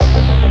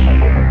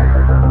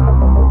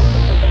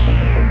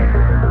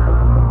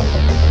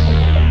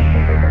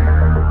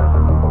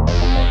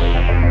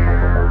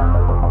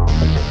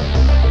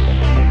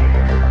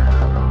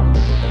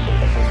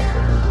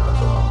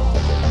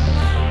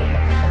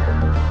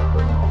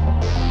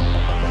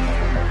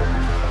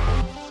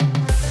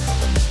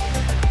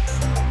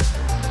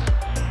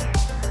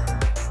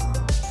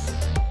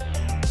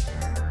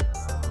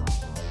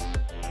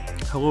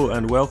Hello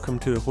and welcome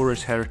to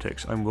Horus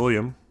Heretics. I'm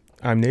William.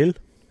 I'm Neil.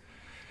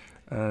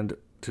 And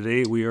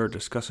today we are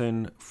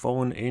discussing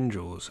Fallen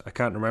Angels. I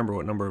can't remember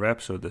what number of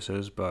episode this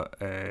is, but...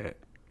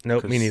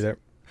 Nope, me neither.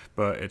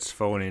 But it's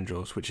Fallen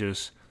Angels, which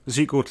is the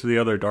sequel to the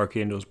other Dark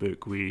Angels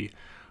book we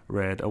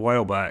read a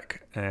while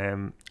back.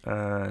 Neil,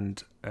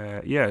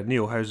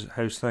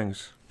 how's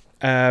things?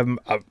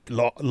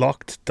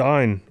 Locked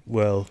down,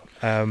 Will.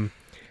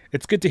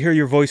 It's good to hear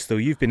your voice, though.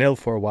 You've been ill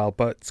for a while,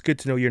 but it's good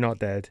to know you're not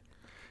dead.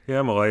 Yeah,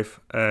 I'm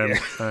alive.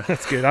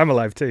 That's good. I'm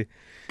alive too.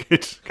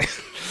 Good.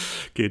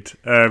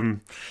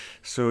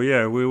 So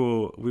yeah, we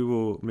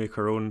will make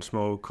our own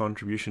small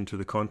contribution to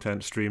the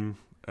content stream.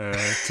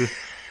 The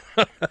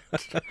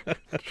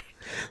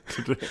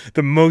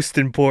most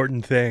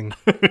important thing,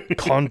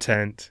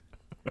 content.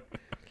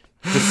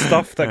 The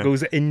stuff that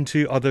goes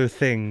into other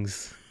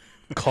things,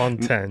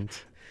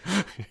 content.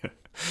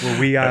 Will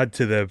we add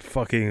to the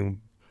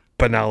fucking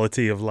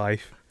banality of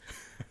life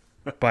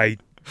by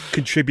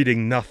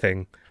contributing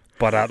nothing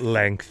but at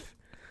length.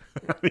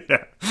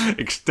 Yeah,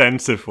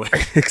 extensively.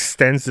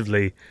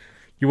 Extensively.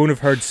 You won't have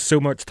heard so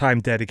much time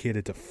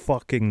dedicated to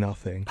fucking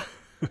nothing.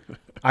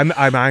 I'm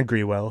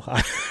angry, Will.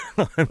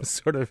 I'm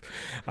sort of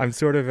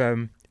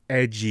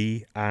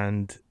edgy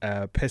and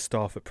pissed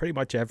off at pretty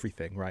much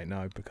everything right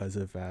now because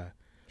of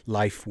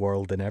life,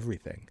 world, and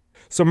everything.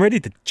 So I'm ready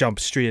to jump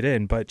straight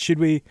in, but should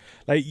we,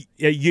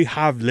 you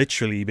have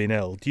literally been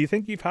ill. Do you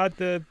think you've had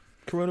the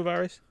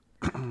coronavirus?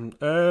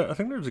 I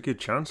think there's a good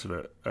chance of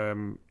it.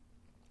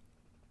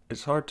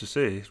 It's hard to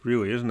say,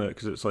 really, isn't it?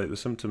 Because it's like the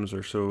symptoms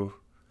are so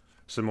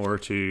similar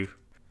to...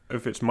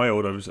 If it's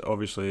mild, I had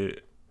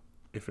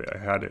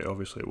it,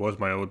 obviously it was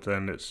mild,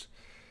 then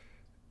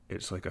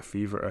it's like a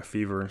fever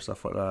and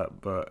stuff like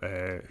that. But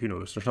who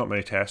knows? There's not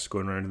many tests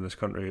going around in this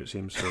country, it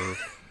seems. So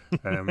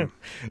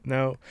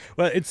no.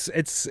 Well,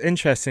 it's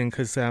interesting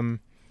because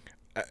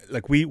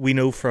we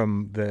know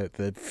from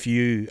the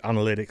few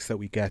analytics that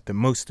we get that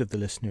most of the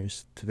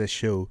listeners to this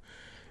show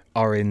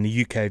are in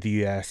the UK,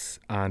 the US,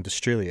 and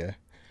Australia.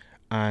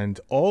 And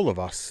all of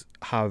us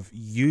have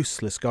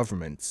useless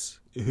governments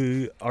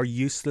who are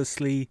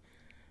uselessly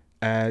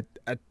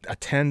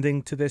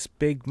attending to this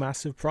big,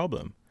 massive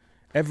problem.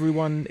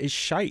 Everyone is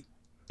shite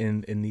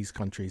in these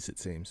countries, it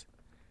seems.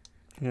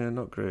 Yeah,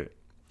 not great.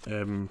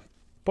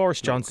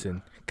 Boris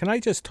Johnson. Can I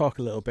just talk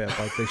a little bit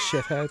about this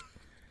shithead?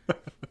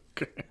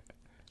 Okay,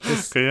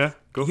 yeah,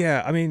 go.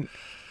 Yeah, I mean,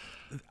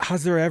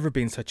 has there ever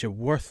been such a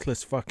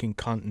worthless fucking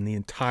cunt in the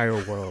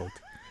entire world?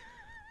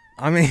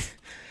 I mean...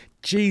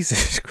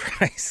 Jesus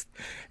Christ.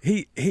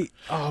 He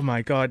oh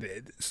my God,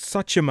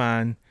 such a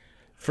man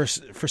for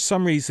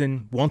some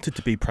reason wanted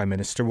to be Prime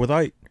Minister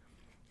without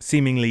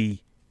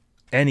seemingly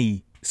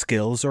any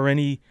skills or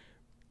any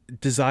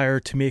desire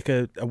to make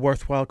a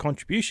worthwhile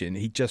contribution.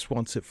 He just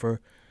wants it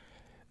for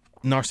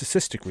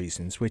narcissistic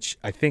reasons, which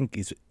I think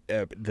is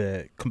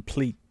the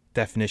complete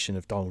definition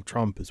of Donald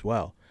Trump as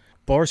well.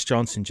 Boris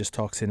Johnson just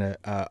talks in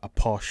a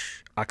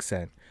posh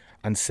accent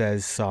and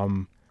says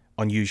some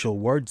unusual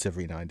words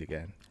every now and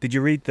again. Did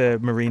you read the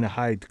Marina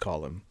Hyde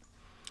column?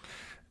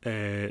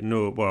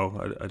 No,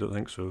 well, I don't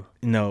think so.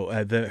 No,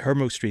 her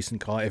most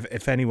recent column.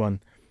 If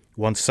anyone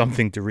wants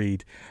something to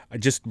read, I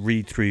just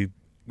read through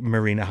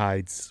Marina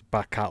Hyde's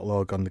back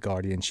catalogue on The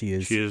Guardian. She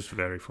is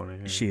very funny.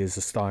 Yeah. She is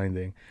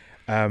astounding.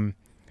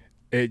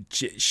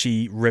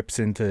 She rips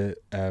into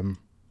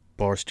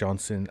Boris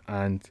Johnson,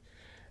 and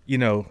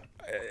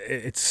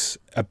it's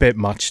a bit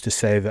much to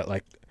say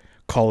that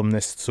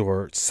columnists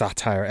or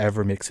satire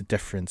ever makes a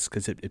difference,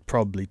 because it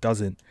probably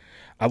doesn't.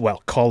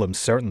 Columns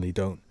certainly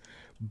don't,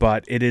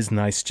 but it is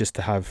nice just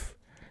to have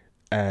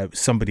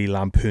somebody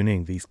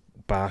lampooning these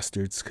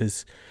bastards,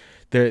 because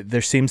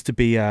there seems to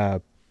be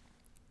a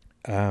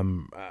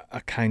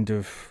kind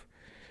of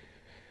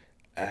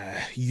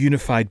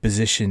unified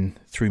position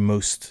through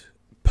most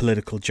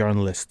political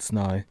journalists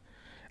now,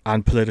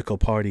 and political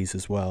parties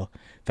as well,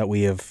 that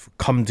we have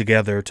come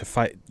together to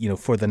fight,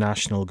 for the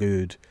national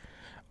good,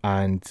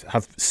 and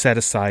have set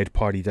aside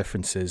party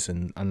differences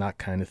and that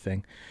kind of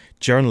thing.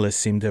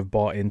 Journalists seem to have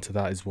bought into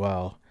that as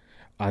well,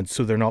 and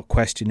so they're not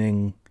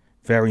questioning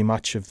very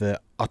much of the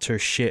utter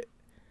shit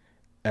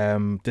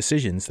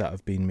decisions that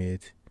have been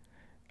made.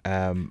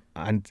 And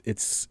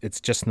it's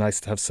just nice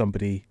to have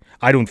somebody...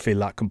 I don't feel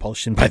that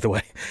compulsion, by the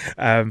way,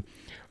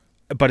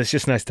 but it's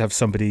just nice to have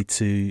somebody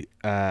to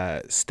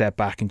step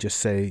back and just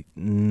say,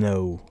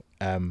 no,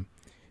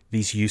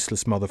 these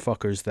useless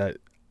motherfuckers that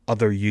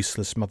other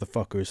useless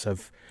motherfuckers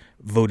have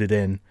voted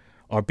in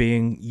are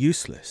being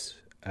useless.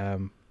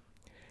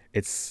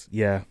 It's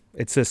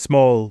a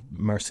small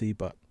mercy,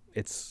 but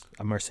it's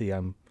a mercy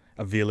I'm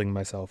availing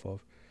myself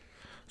of.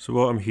 So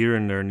what I'm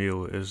hearing there,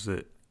 Neil, is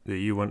that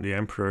you want the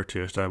Emperor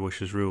to establish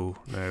his rule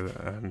now,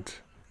 and...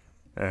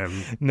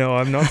 No,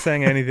 I'm not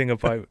saying anything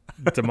about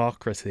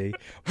democracy.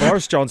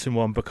 Boris Johnson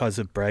won because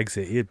of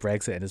Brexit. He had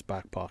Brexit in his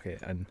back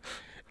pocket, and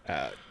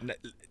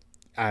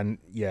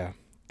yeah,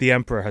 the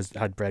Emperor has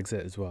had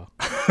Brexit as well.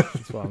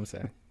 That's what I'm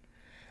saying.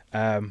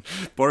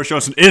 Boris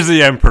Johnson is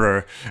the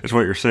emperor, is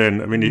what you're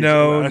saying. I mean,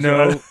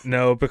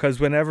 no, because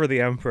whenever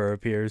the emperor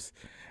appears,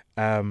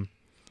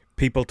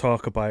 people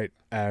talk about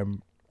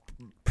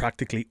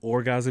practically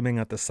orgasming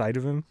at the sight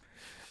of him,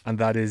 and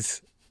that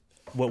is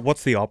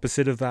what's the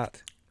opposite of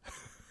that?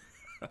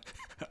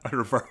 A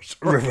reverse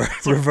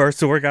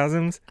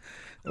orgasms.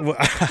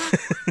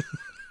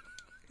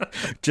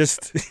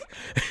 Just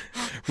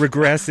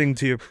regressing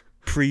to a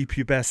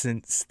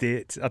prepubescent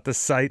state at the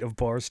sight of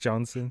Boris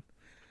Johnson.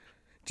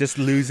 Just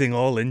losing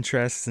all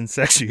interest in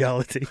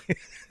sexuality.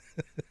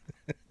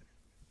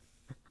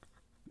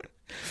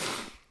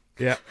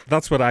 Yeah,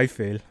 that's what I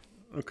feel.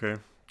 Okay.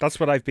 That's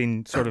what I've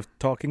been sort of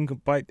talking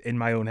about in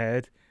my own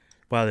head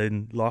while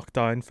in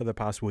lockdown for the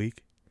past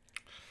week.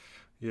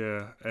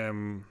 Yeah.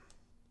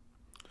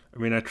 I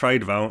mean, I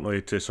tried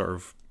valiantly to sort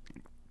of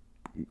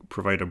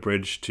provide a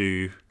bridge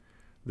to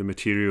the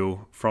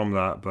material from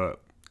that,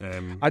 but...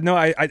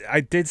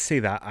 I did see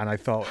that, and I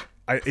thought...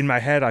 in my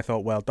head, I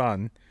thought, well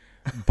done,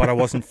 but I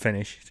wasn't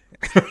finished.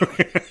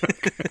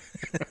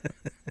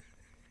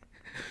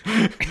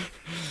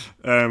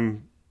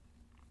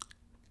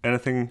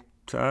 Anything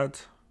to add?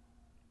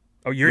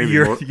 Oh, you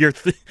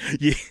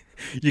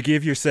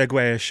gave your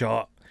segue a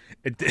shot.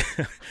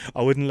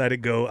 I wouldn't let it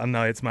go, and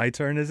now it's my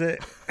turn, is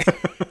it?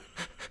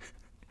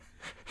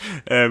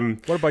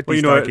 What about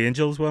these Dark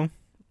Angels, Will?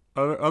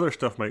 Other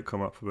stuff might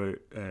come up about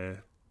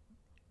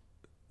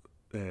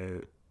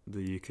the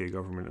UK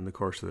government in the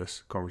course of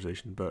this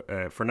conversation,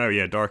 but for now,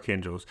 yeah, Dark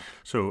Angels.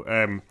 So,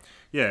 for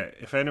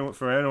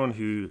anyone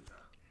who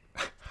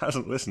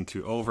hasn't listened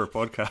to all of our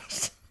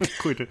podcasts,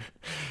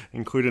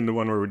 including the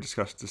one where we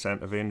discussed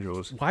Descent of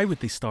Angels, why would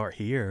they start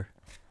here?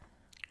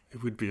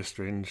 It would be a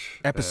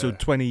strange episode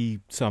 20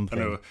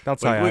 something.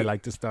 That's how I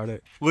like to start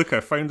it. Look, I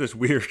found this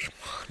weird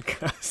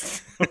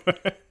podcast.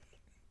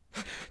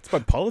 It's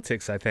about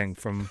politics, I think,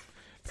 from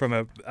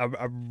a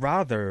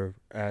rather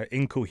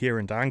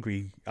incoherent,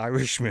 angry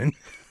Irishman.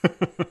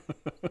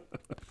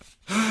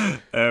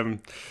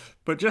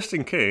 But just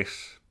in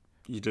case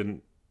you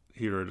didn't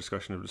hear our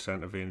discussion of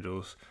Descent of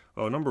Angels,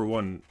 well, number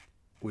one,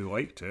 we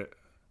liked it.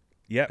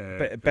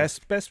 Yeah,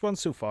 best one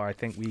so far, I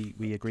think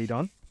we agreed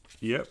on.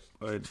 Yep,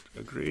 I'd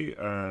agree,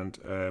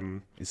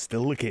 and it's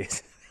still the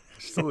case.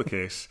 Still the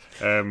case.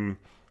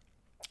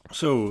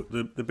 So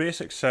the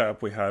basic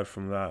setup we had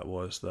from that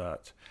was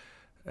that,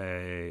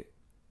 so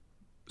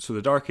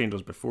the Dark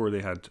Angels before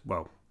they had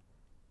a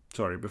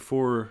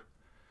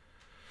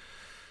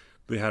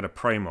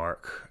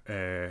Primarch,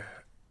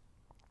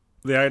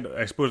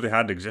 I suppose they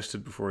had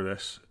existed before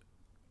this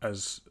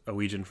as a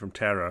legion from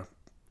Terra,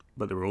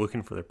 but they were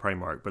looking for their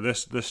Primarch. But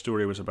this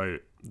story was about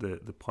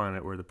the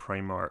planet where the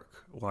Primarch,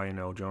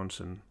 Lionel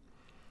Johnson,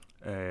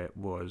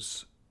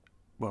 was,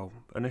 well,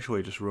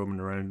 initially just roaming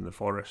around in the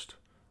forest,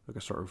 like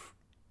a sort of...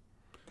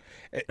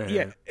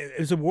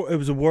 it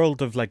was a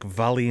world of like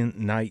valiant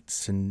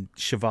knights and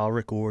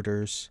chivalric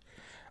orders,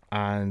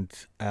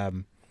 and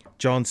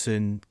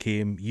Johnson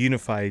came,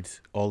 unified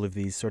all of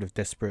these sort of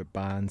disparate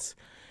bands.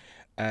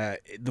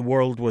 The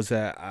world was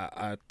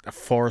a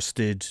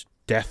forested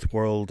death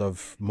world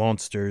of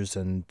monsters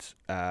and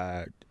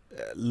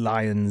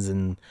lions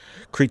and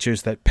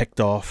creatures that picked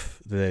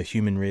off the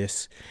human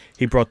race.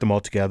 He brought them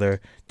all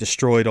together,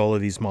 destroyed all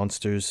of these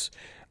monsters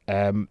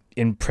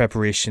in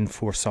preparation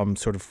for some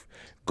sort of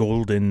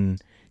golden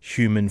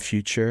human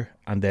future,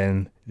 and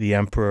then the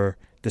Emperor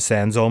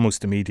descends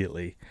almost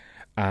immediately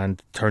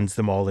and turns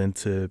them all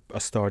into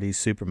Astartes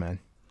Supermen.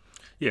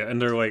 Yeah, and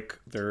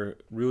they're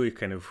really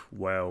kind of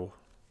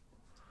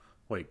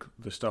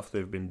the stuff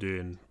they've been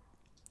doing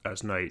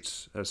as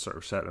knights has sort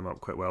of set them up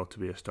quite well to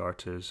be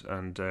Astartes,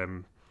 and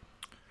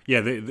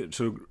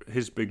so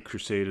his big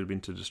crusade had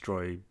been to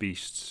destroy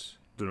beasts.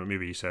 Don't know,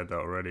 maybe he said that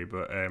already,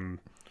 but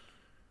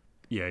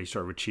he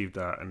sort of achieved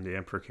that, and the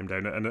Emperor came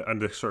down,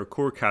 and the sort of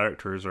core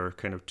characters are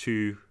kind of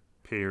two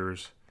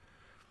pairs.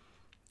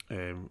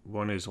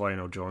 One is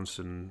Lionel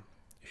Johnson,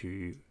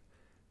 who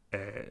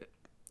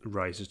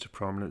rises to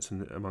prominence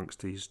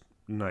amongst these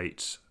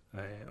knights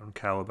on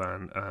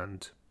Caliban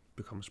and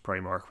becomes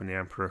Primarch when the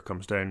Emperor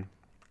comes down.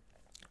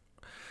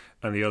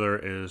 And the other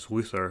is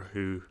Luther,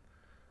 who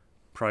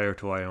prior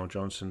to Lionel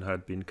Johnson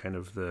had been kind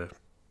of the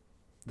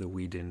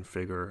lead-in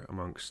figure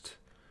amongst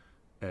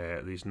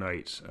these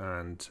knights,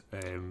 and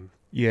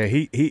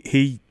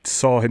he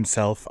saw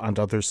himself and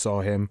others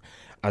saw him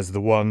as the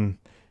one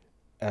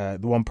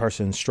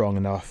person strong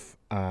enough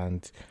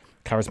and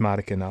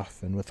charismatic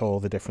enough and with all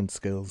the different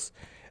skills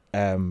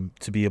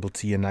to be able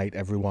to unite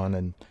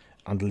everyone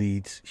and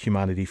lead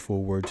humanity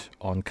forward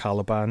on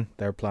Caliban,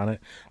 their planet.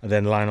 And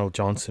then Lionel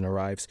Johnson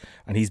arrives,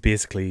 and he's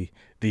basically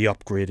the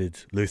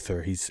upgraded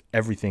Luther. He's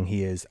everything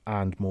he is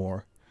and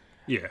more.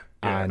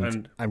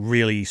 And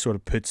really sort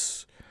of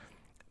puts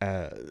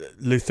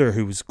Luther,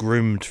 who was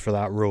groomed for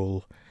that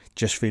role,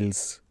 just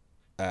feels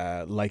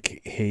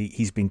like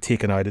he's been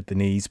taken out at the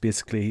knees.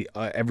 Basically,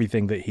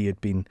 everything that he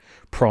had been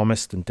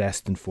promised and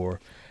destined for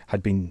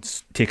had been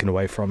taken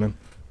away from him.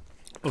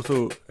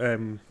 Also,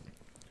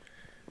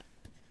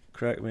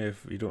 correct me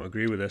if you don't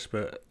agree with this,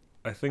 but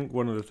I think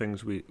one of the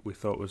things we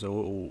thought was a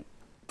little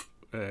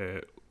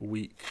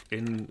weak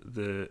in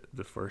the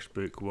first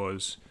book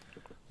was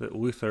that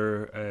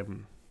Luther's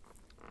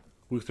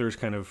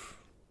kind of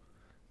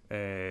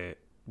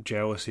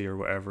jealousy or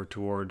whatever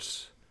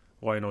towards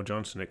Lionel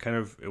Johnson.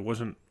 It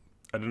wasn't.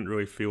 I didn't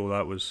really feel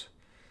that was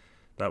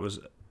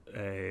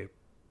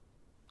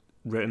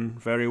written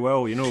very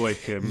well. You know,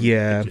 like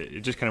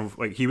it just kind of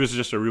like he was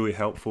just a really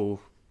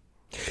helpful,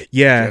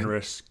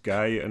 generous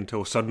guy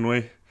until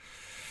suddenly.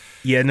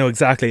 Yeah, no,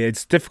 exactly.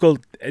 It's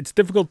difficult. It's a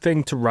difficult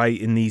thing to write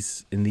in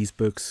these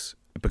books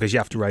because you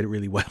have to write it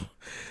really well.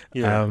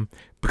 Yeah.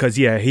 Because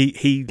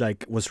he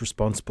like was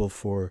responsible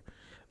for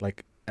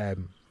like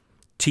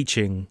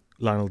teaching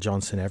Lionel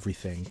Johnson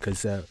everything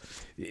because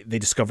they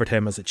discovered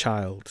him as a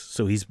child,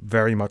 so he's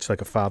very much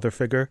like a father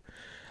figure.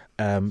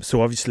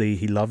 So obviously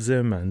he loves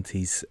him, and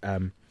he's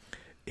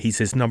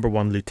his number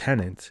one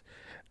lieutenant.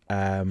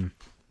 But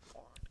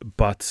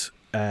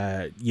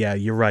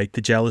you're right.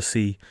 The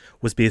jealousy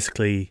was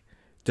basically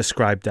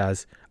described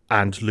as,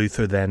 and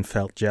Luther then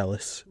felt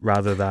jealous,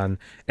 rather than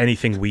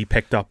anything we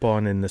picked up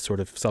on in the sort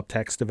of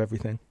subtext of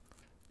everything.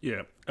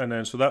 Yeah, and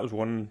then so that was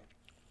one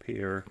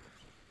pair,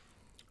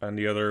 and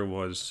the other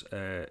was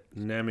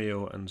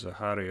Nemio and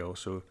Zahario.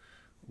 So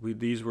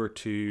these were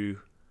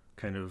two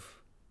kind of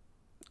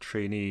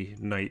trainee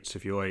knights,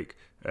 if you like,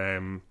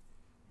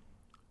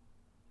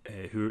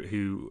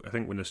 who I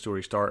think when the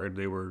story started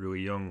they were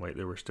really young, like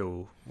they were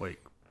still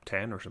like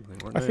 10 or something,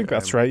 weren't they? I think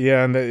that's right.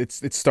 Yeah, and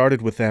it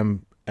started with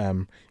them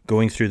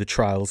going through the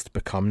trials to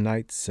become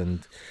knights,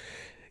 and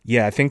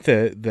yeah, I think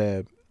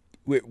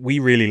we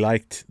really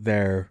liked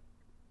their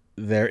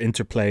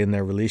interplay and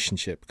their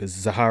relationship, because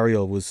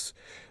Zahario was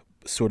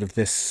sort of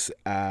this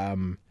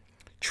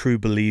true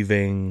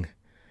believing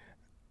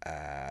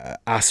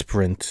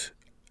aspirant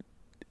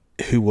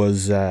who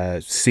was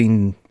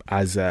seen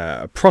as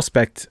a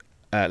prospect,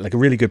 like a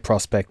really good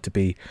prospect to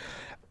be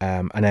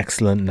an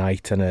excellent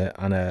knight and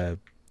a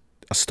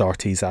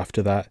Astartes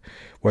after that,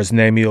 whereas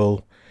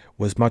Nemiel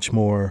was much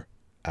more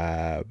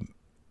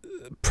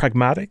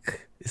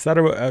pragmatic. Is that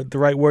the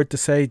right word to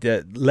say?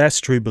 Less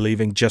true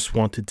believing, just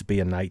wanted to be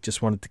a knight,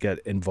 just wanted to get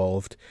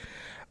involved.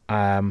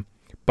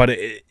 But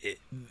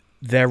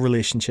their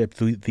relationship,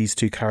 these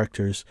two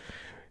characters,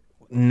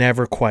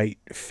 never quite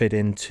fit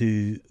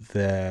into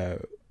the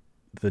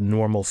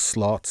normal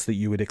slots that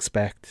you would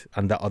expect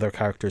and that other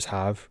characters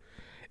have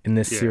in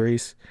this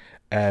series.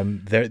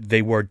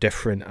 They were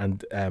different,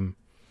 and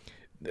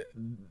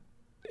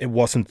it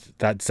wasn't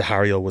that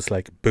Zahario was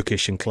like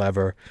bookish and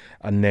clever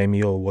and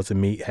Nemiel was a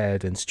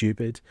meathead and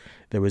stupid.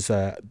 There was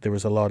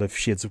a lot of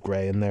shades of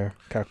grey in their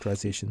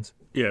characterizations.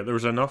 Yeah, there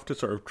was enough to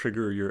sort of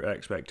trigger your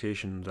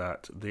expectation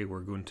that they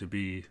were going to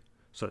be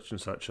such and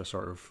such a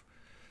sort of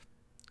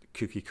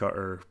cookie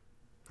cutter,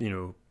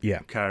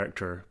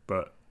 character,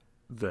 but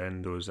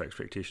then those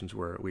expectations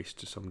were at least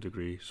to some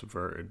degree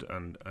subverted,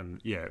 and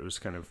it was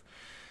kind of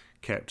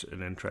kept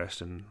an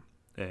interesting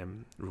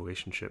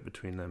relationship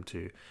between them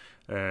two.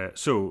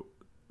 So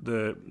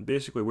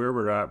basically where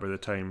we're at by the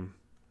time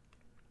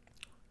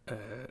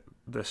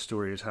this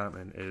story is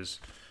happening is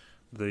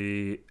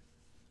the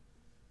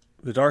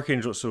Dark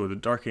Angels. So the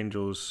Dark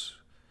Angels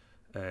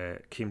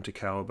came to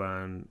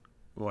Caliban.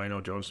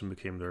 Lionel Johnson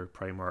became their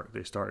Primarch.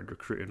 They started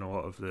recruiting a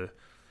lot of the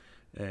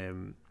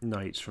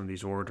knights from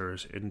these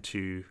orders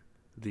into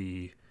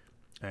the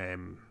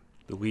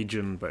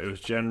Legion, but it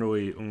was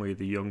generally only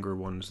the younger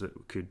ones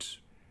that could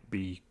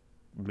be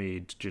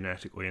made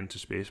genetically into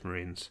Space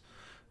Marines,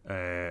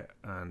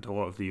 and a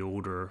lot of the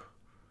older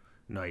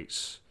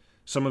knights,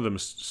 some of them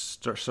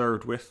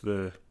served with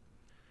the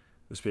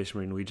Space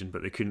Marine Legion,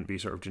 but they couldn't be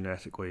sort of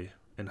genetically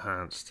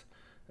enhanced,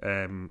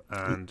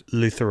 and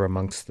Luther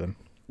amongst them.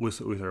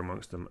 Luther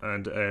amongst them,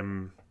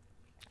 and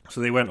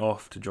so they went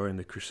off to join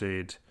the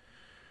Crusade.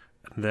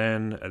 And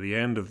then at the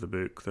end of the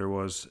book, there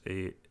was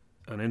an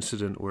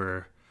incident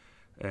where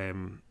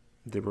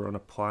they were on a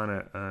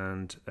planet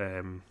and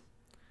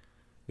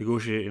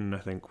negotiating, I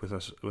think, with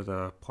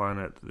a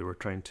planet that they were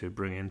trying to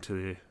bring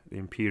into the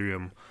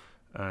Imperium,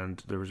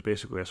 and there was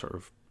basically a sort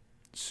of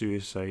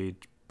suicide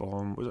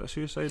bomb. Was it a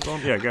suicide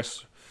bomb? Yeah, I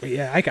guess.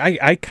 Yeah,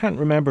 I can't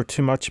remember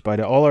too much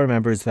about it. All I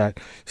remember is that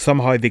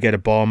somehow they get a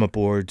bomb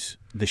aboard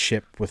the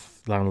ship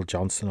with Lionel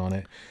Johnson on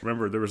it.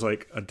 Remember, there was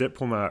like a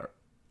diplomat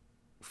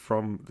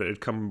that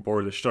had come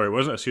aboard the ship. It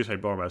wasn't a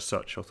suicide bomb as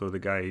such, although the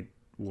guy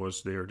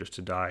was there just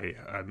to die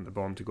and the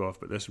bomb to go off.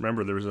 But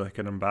remember, there was like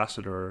an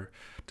ambassador or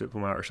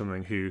diplomat or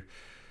something who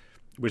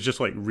was just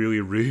like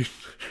really rude,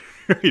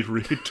 really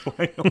rude to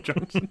Lionel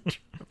Johnson.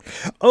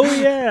 Oh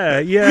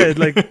yeah,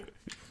 like,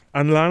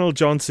 and Lionel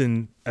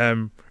Johnson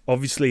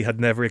obviously had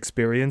never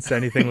experienced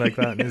anything like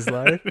that in his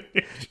life.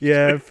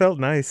 Yeah, it felt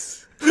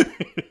nice.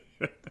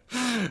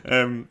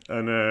 And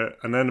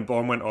then the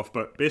bomb went off.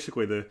 But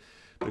basically, the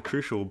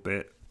crucial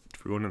bit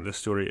for going into this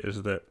story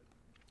is that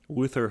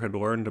Luther had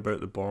learned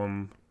about the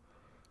bomb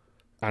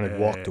and had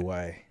walked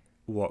away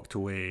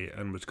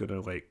and was going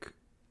to like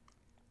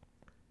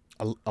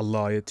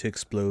allow it to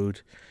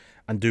explode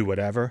and do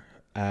whatever.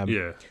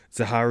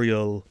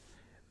 Zahariel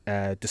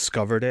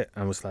discovered it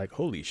and was like,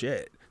 holy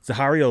shit.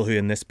 Zahariel, who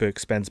in this book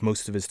spends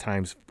most of his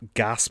time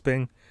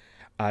gasping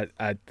at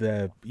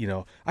the,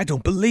 I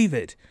don't believe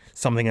it.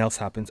 Something else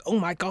happens. Oh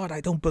my God,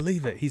 I don't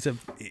believe it. He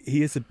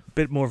is a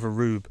bit more of a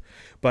rube.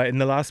 But in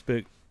the last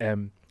book,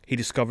 he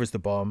discovers the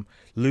bomb.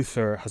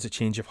 Luther has a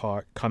change of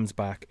heart, comes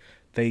back.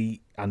 They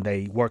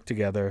work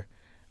together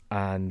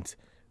and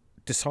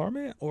disarm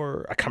it,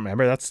 or I can't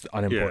remember. That's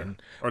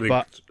unimportant. Yeah. Or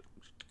they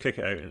kick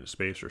it out into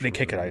space or something. They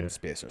kick it out into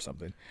space or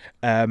something.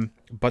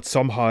 But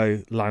somehow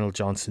Lionel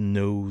Johnson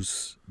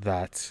knows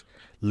that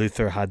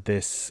Luther had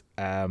this.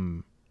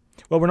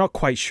 Well, we're not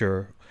quite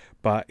sure,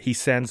 but he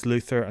sends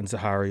Luther and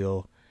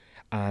Zahariel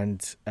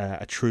and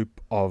a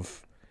troop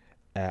of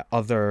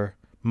other,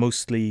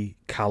 mostly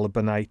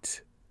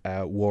Calibanite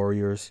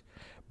warriors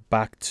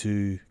back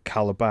to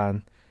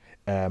Caliban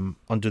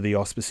under the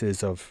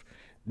auspices of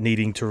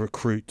needing to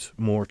recruit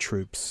more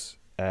troops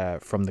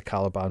from the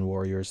Caliban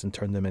warriors and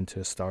turn them into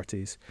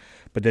Astartes.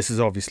 But this is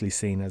obviously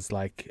seen as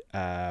like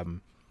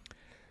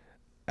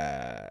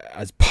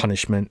as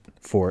punishment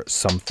for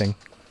something.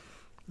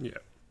 Yeah.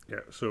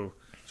 So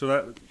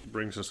that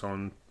brings us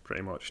on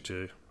pretty much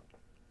to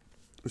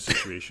the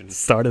situation.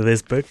 Start of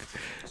this book.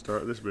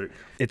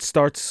 It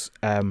starts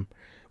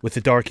with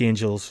the Dark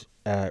Angels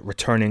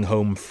returning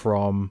home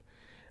from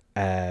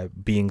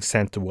being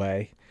sent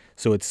away.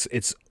 So it's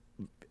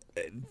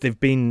they've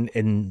been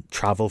in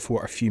travel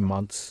for a few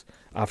months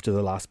after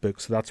the last book,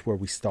 so that's where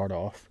we start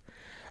off.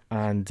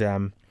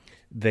 And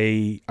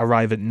they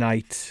arrive at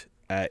night.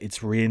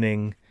 It's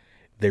raining.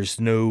 There's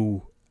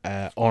no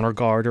honor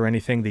guard or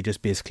anything. They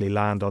just basically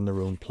land on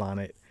their own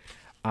planet,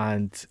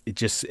 and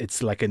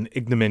it's like an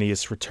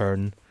ignominious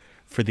return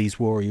for these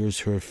warriors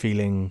who are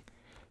feeling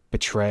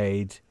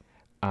betrayed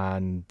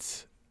and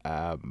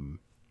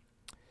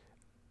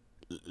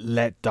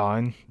let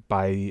down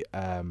by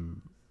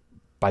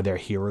their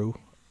hero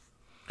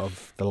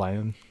of the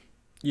Lion.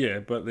 Yeah,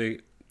 but they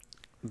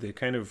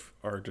kind of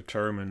are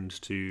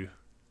determined to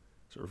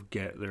sort of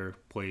get their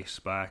place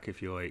back,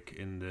 if you like,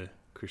 in the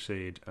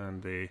crusade,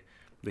 and they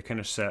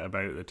kind of set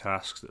about the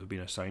tasks that have been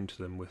assigned to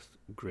them with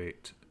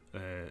great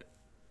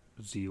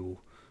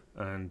zeal,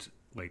 and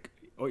like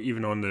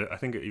even I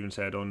think it even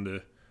said on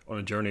the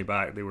journey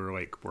back they were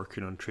like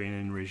working on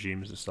training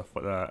regimes and stuff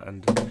like that,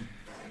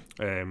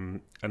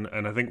 and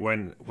I think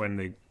when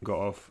they got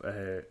off,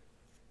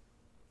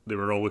 they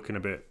were all looking a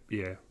bit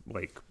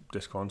like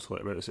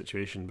disconsolate about the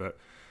situation, but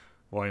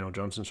Lionel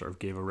Johnson sort of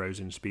gave a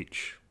rousing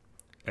speech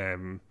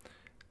about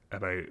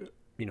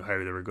how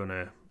they were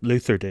gonna.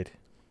 Luther did.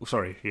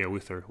 Sorry, yeah,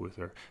 Luther.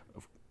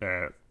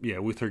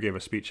 Luther gave a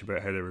speech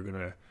about how they were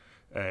gonna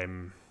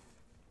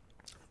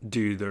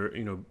do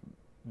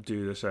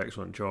this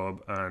excellent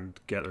job and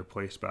get their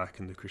place back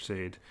in the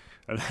crusade,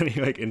 and then he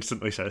like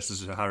instantly says to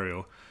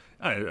Zahariel,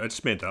 I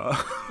just made that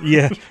up.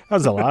 Yeah, that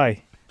was a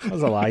lie. That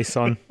was a lie,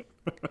 son.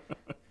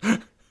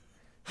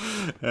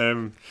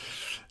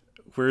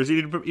 Whereas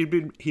he'd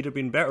have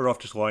been better off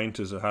just lying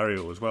to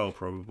Zahariel as well,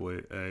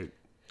 probably,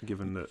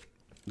 given that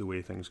the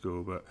way things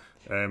go. But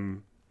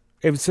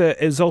it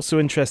was also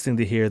interesting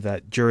to hear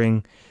that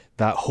during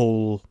that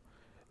whole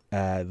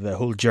the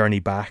whole journey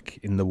back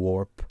in the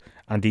warp,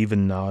 and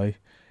even now,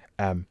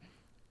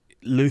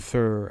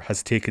 Luther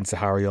has taken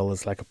Zahariel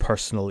as like a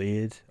personal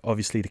aid,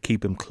 obviously to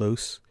keep him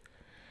close,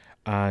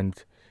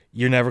 and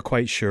you're never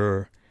quite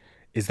sure,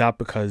 is that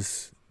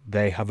because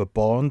they have a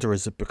bond, or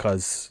is it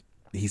because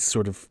he's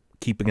sort of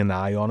keeping an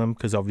eye on him?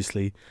 Because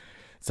obviously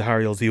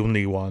Zahariel's the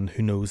only one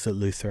who knows that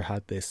Luther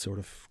had this sort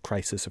of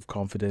crisis of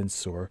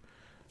confidence, or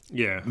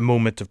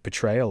moment of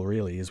betrayal,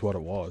 really, is what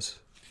it was.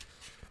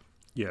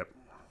 Yeah.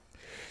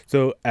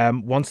 So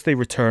once they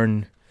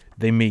return,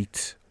 they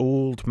meet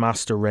old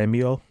Master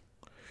Remiel,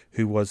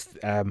 who was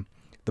the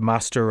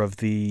master of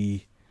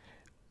the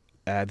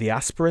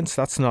aspirants.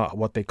 That's not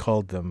what they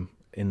called them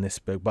in this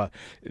book, but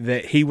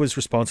he was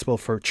responsible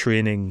for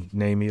training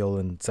Namiel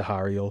and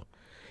Zahariel.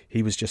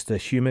 He was just a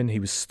human. He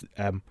was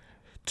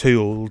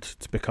too old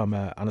to become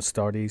an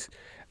Astartes,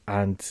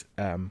 and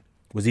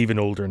was even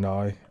older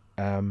now,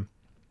 and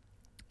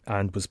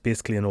was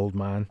basically an old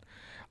man.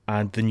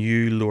 And the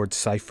new Lord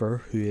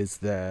Cypher, who is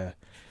the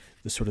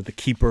sort of the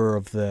keeper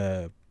of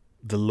the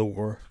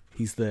lore,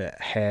 he's the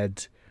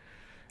head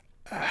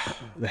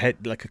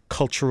like a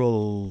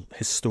cultural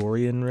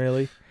historian,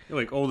 really.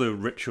 Like all the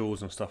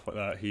rituals and stuff like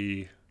that,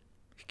 he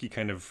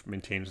kind of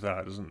maintains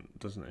that,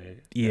 doesn't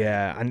he?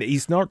 Yeah, and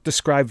he's not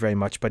described very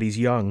much, but he's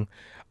young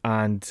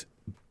and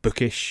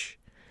bookish,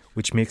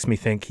 which makes me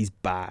think he's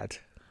bad.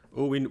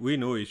 Oh, we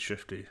know he's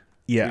shifty.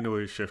 Yeah, we know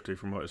he's shifty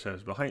from what it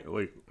says.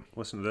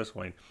 Listen to this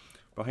line.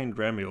 Behind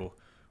Remiel,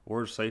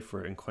 Lord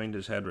Cypher inclined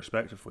his head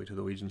respectfully to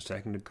the Legion's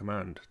second in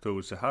command, though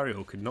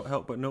Zahariel could not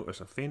help but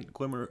notice a faint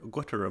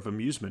glitter of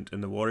amusement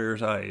in the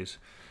warrior's eyes.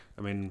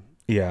 I mean,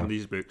 in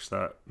these books,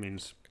 that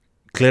means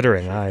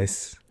glittering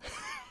eyes.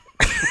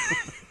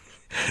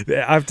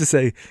 I have to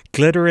say,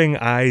 glittering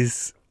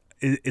eyes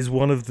is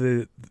one of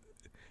the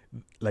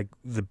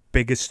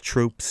biggest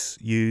tropes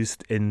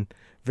used in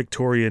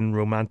Victorian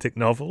romantic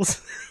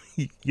novels.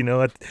 You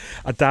know,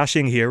 a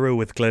dashing hero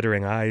with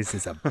glittering eyes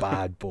is a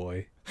bad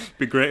boy. It'd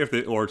be great if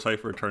the Lord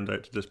Cypher turned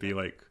out to just be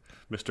like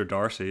Mr.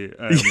 Darcy,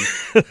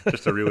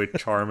 just a really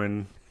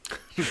charming,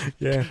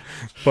 yeah,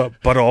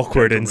 but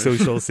awkward in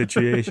social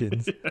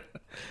situations.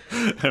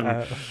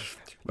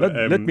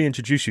 Let me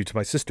introduce you to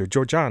my sister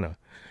Georgiana.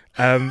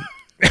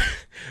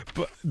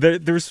 But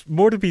there's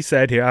more to be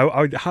said here.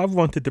 I have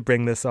wanted to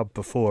bring this up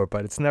before,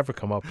 but it's never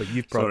come up. But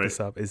you've brought this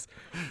up.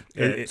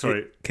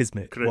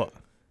 Kismet? What?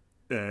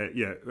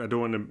 Yeah, I don't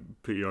want to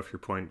put you off your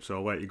point, so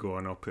I'll let you go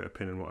and I'll put a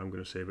pin in what I'm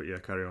going to say. But yeah,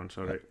 carry on.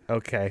 Sorry.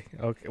 Okay.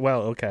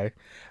 Well, okay.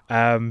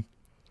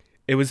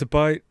 It was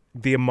about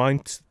the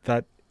amount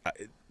that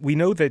we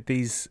know that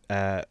these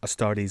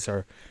Astartes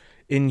are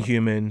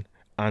inhuman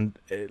and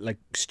like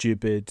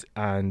stupid,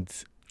 and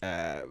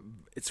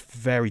it's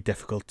very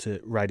difficult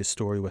to write a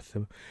story with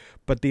them.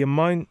 But the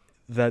amount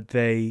that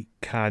they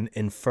can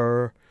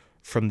infer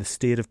from the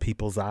state of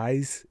people's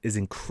eyes is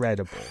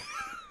incredible.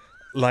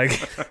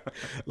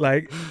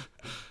 like,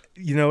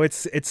 you know,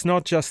 it's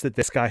not just that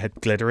this guy had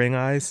glittering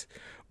eyes,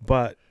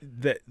 but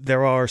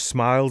there are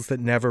smiles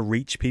that never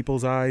reach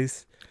people's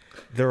eyes.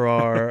 There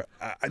are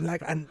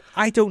and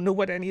I don't know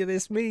what any of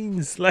this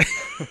means. Like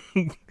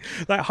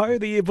how are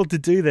they able to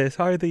do this?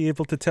 How are they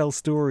able to tell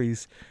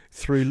stories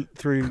through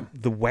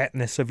the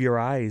wetness of your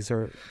eyes?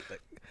 Or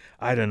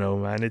I don't know,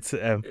 man. It's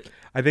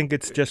I think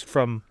it's just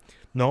from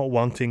not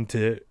wanting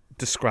to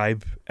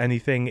describe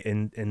anything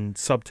in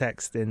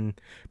subtext in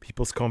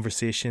people's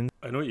conversations.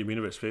 I know what you mean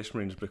about Space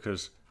Marines,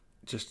 because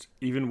just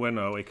even when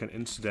an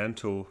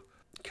incidental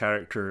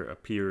character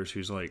appears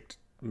who's like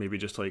maybe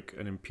just like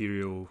an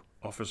Imperial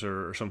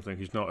officer or something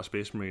who's not a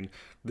Space Marine,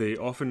 they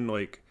often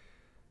like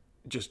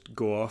just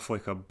go off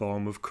like a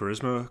bomb of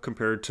charisma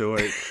compared to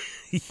like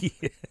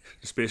the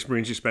Space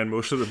Marines you spend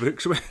most of the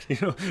books with. You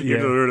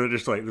know, they're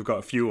just like they've got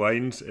a few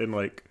lines in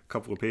like a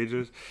couple of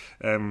pages.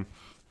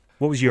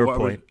 What was your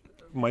point?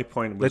 My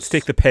point was, let's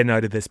take the pen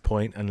out of this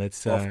point and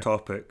let's off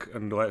topic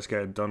and let's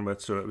get it done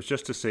with. So it was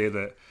just to say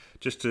that,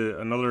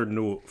 another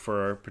note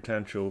for our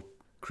potential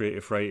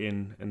creative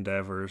writing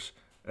endeavours,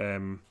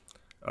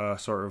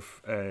 sort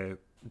of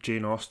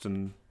Jane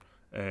Austen,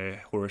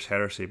 Horus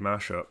Heresy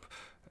mashup,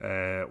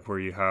 where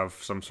you have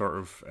some sort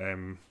of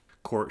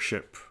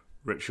courtship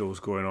rituals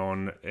going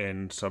on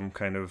in some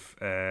kind of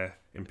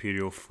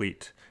Imperial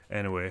fleet.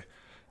 Anyway,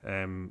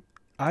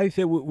 I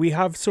think we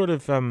have sort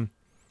of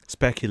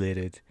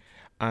speculated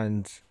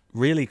and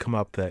really come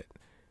up that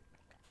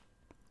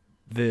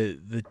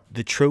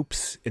the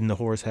tropes in the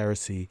Horus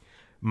Heresy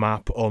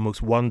map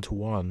almost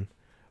 1-to-1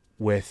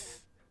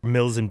 with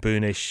Mills and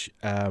Boonish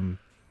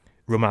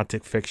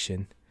romantic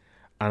fiction,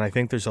 and I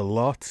think there's a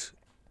lot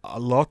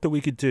that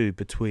we could do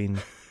between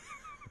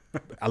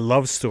a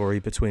love story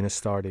between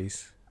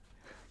Astartes,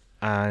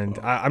 and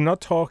I'm not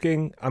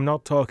talking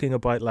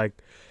about like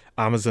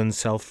Amazon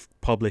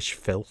self-published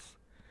filth.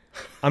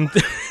 I'm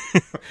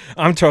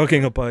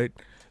talking about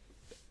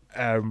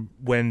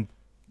when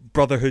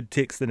Brotherhood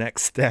takes the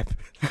next step.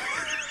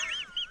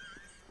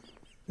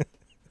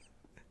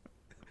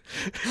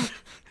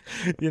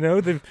 You know,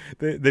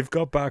 they've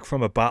got back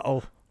from a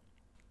battle.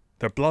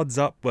 Their blood's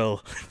up.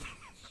 Well,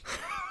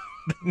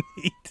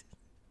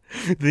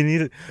 they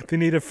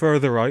need a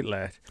further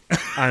outlet,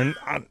 and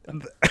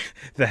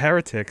the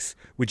heretics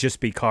would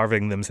just be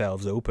carving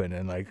themselves open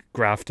and like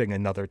grafting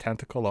another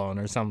tentacle on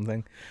or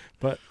something.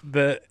 But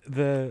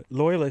the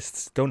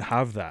loyalists don't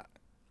have that.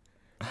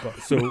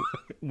 But so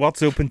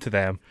what's open to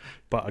them?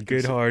 But a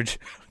good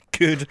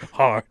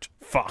hard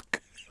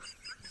fuck.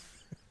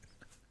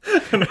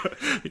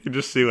 You can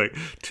just see like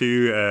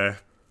two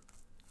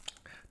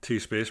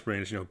Space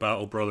Marines,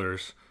 battle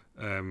brothers,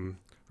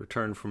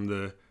 return from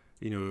the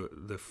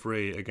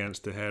fray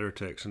against the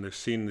heretics, and they've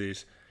seen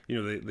these,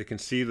 they can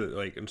see that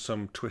like in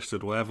some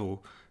twisted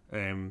level,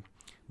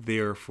 they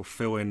are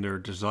fulfilling their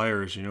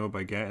desires,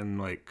 by getting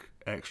like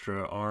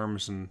extra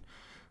arms and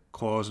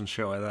claws and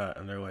shit like that,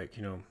 and they're like,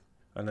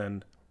 and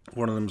then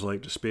one of them's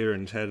like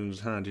despairing, his head in his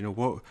hand,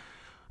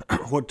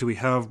 what do we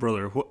have,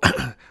 brother?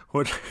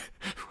 What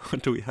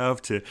do we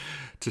have to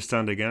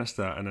stand against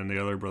that? And then the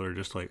other brother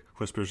just like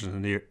whispers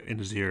in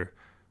his ear,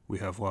 "We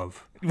have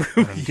love."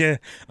 Yeah,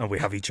 and we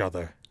have each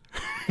other.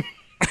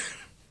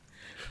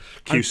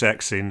 Cue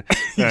sex scene.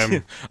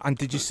 And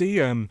did you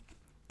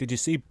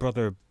see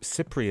Brother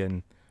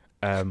Cyprian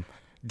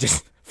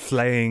just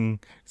flaying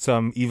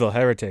some evil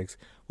heretics?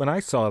 When I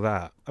saw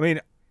that, I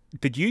mean,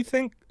 did you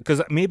think?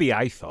 Because maybe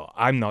I thought,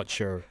 I'm not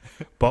sure,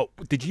 but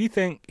did you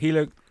think he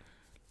looked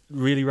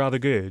really rather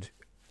good?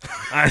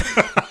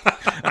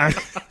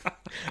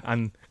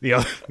 and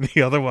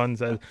the other one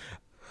said,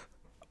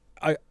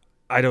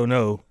 I don't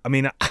know. I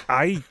mean,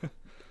 I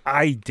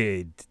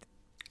did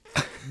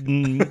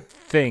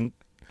think.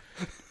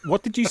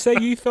 What did you say?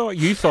 You thought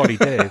he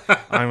did.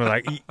 I'm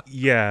like,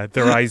 yeah,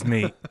 their eyes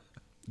meet.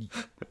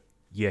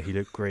 Yeah, he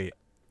looked great.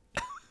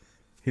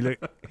 He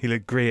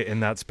looked great in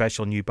that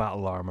special new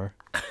battle armor.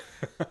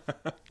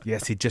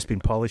 Yes, he'd just been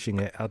polishing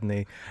it, hadn't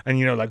he? And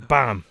like,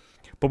 bam.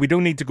 But we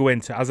don't need to go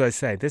into, as I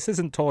say, this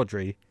isn't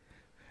tawdry.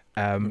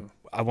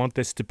 I want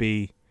this to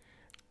be,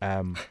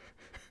 I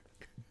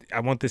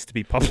want this to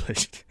be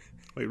published.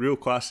 Like real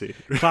classy.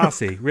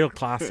 Classy, real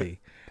classy.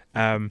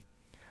 And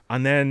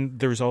then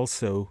there's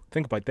also,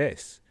 think about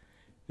this.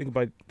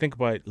 Think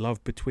about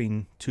love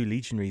between two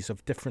legionaries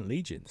of different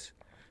legions.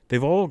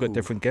 They've all got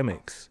different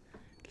gimmicks.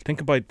 Think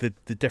about the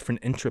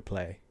different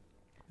interplay.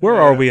 Where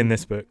are we in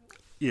this book?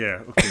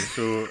 Yeah, okay,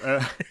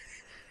 so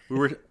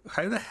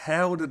how the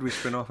hell did we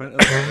spin off into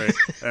that?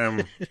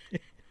 Right.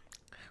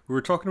 We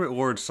were talking about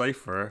Lord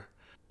Cypher.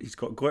 He's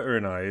got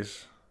glittering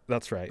eyes.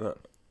 That's right.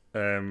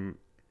 Um,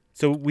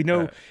 So we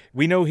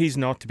know he's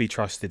not to be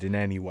trusted in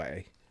any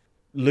way.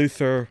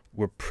 Luther,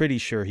 we're pretty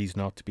sure he's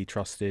not to be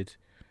trusted.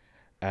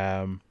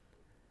 And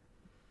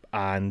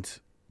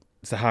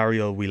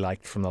Zahariel we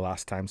liked from the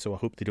last time, so I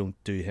hope they don't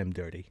do him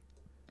dirty.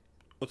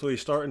 although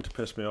he's starting to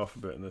piss me off a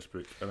bit in this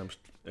book,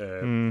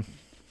 and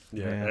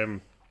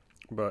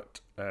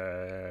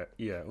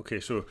okay.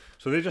 So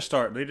they just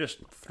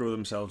throw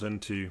themselves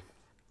into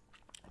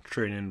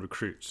training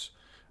recruits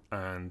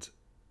and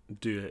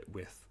do it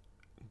with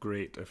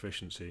great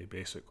efficiency.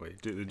 Basically,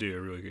 they do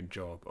a really good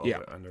job of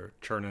it, and they're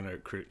churning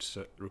out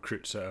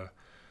recruits at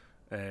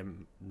a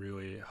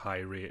really high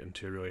rate and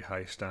to a really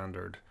high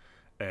standard,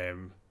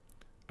 and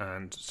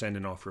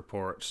sending off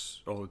reports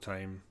all the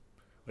time,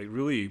 like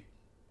really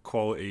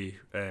quality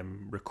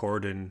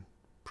recording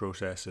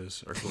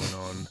processes are going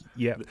on.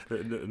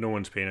 That no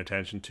one's paying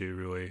attention to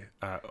really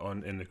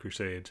in the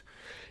Crusade,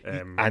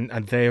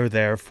 and they are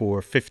there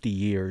for 50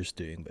 years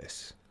doing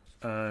this.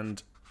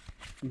 And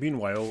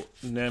meanwhile,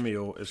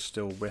 Nemio is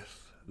still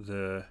with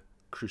the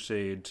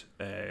Crusade.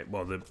 I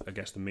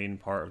guess the main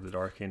part of the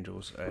Dark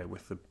Angels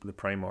with the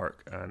Primarch,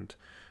 and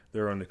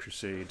they're on the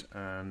Crusade.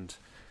 And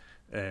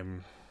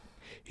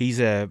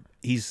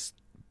he's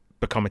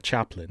become a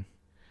chaplain,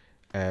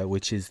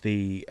 which is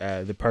the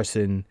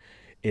person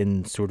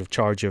in sort of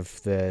charge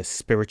of the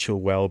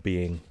spiritual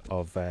well-being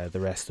of the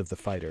rest of the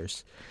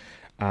fighters,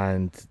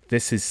 and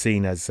this is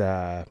seen as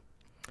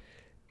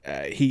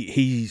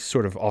he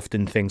sort of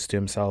often thinks to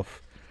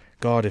himself,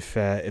 God, if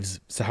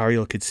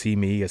Zahariel could see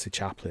me as a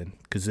chaplain,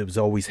 because it was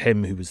always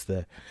him who was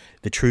the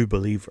true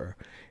believer.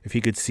 If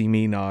he could see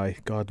me now,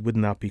 God,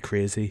 wouldn't that be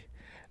crazy?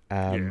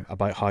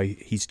 About how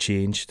he's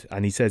changed.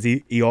 And he says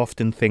he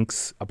often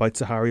thinks about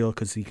Zahariel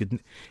because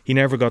he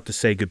never got to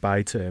say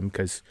goodbye to him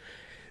because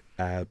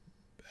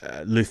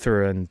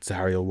Luther and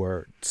Zahariel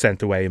were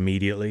sent away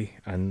immediately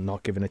and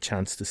not given a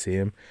chance to see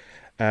him.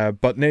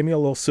 But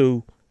Namiel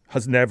also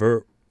has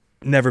never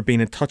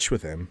been in touch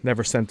with him,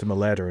 never sent him a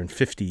letter in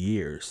 50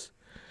 years.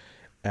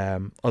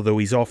 Although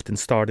he's often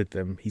started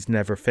them, he's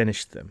never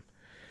finished them.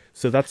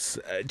 So that's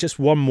just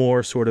one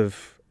more sort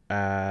of...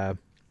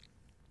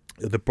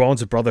 the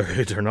bonds of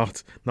brotherhood are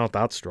not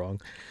that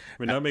strong.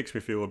 I mean, that makes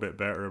me feel a bit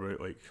better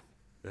about, like,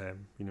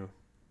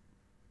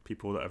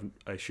 people that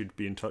I should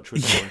be in touch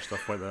with and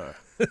stuff like that.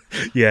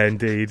 Yeah,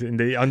 indeed.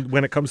 And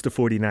when it comes to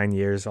 49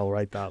 years, I'll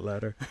write that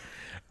letter.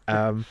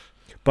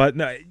 But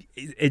no,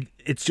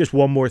 it's just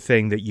one more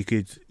thing that you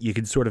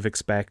could sort of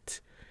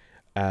expect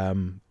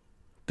the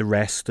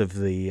rest of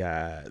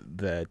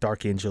the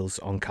Dark Angels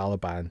on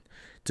Caliban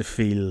to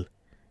feel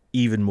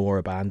even more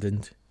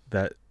abandoned.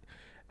 That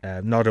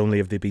not only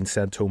have they been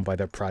sent home by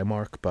their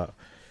Primarch, but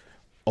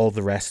all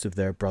the rest of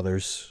their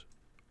brothers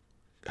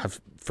have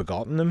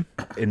forgotten them.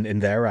 In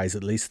their eyes,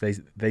 at least,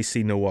 they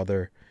see no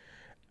other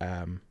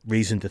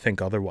reason to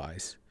think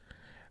otherwise.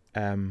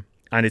 And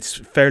it's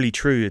fairly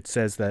true. It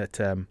says that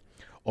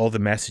all the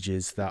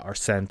messages that are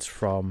sent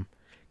from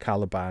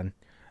Caliban,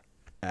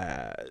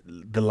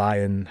 the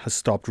Lion has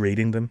stopped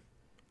reading them,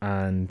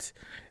 and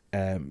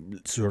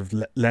sort of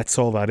lets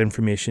all that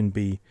information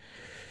be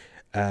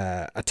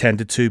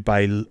attended to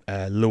by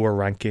lower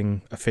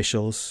ranking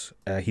officials.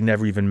 He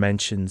never even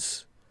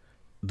mentions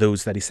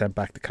those that he sent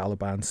back to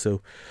Caliban.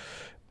 So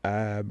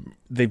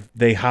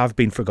they have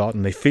been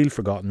forgotten. They feel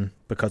forgotten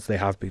because they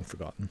have been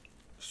forgotten.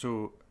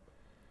 So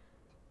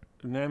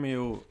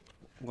Nemio,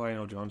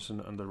 Lionel Johnson,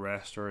 and the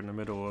rest are in the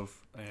middle of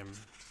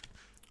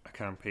a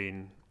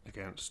campaign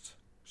against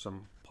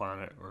some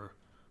planet or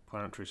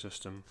planetary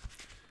system,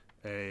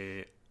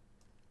 and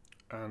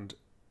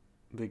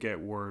they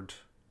get word.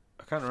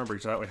 I can't remember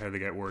exactly how they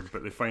get word,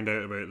 but they find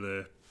out about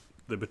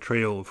the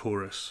betrayal of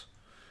Horus.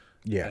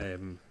 Yeah.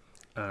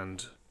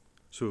 And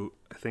so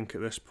I think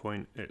at this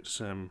point it's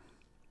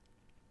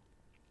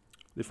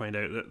they find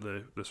out that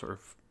the sort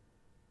of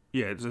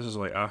this is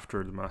like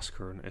after the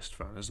massacre in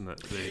Istvan, isn't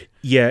it?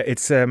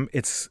 It's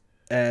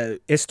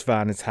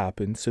Istvan has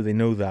happened, so they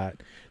know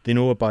that. They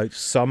know about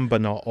some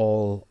but not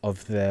all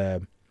of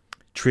the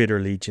traitor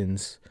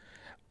legions,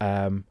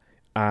 and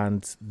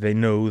they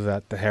know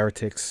that the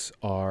heretics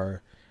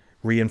are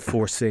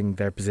reinforcing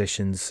their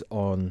positions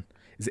on,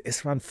 is it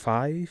Istvan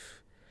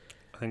 5?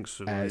 I think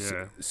so,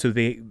 So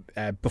they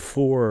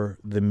before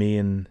the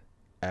main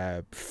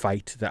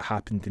fight that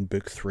happened in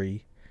Book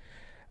 3,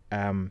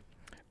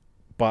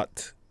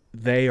 but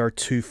they are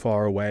too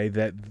far away.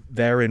 That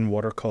they're in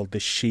what are called the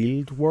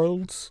Shield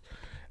Worlds,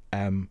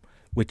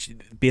 which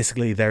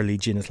basically their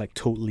legion is like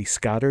totally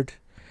scattered,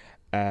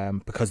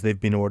 because they've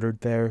been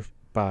ordered there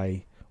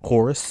by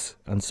Horus,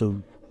 and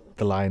so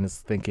the lion is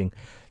thinking,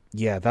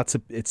 yeah,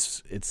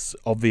 it's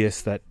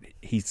obvious that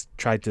he's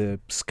tried to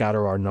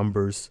scatter our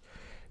numbers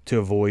to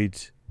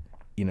avoid,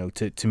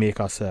 to make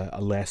us a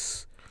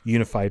less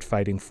unified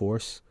fighting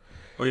force.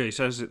 Oh yeah, he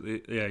says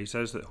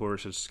that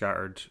Horus has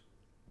scattered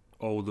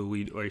all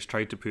the or he's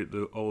tried to put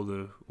all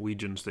the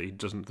legions that he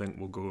doesn't think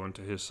will go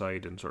onto his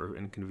side in sort of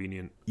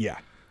inconvenient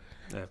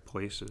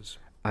places.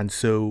 And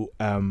so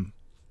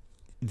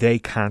they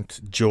can't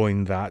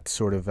join that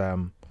sort of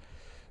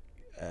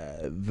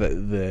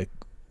the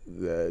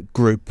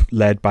group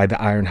led by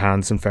the Iron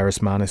Hands and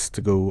Ferrus Manus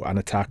to go and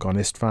attack on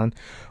Istvan,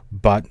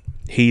 but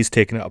he's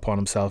taken it upon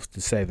himself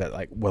to say that,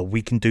 like, well,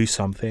 we can do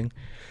something.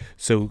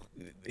 So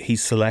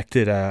he's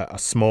selected a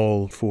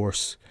small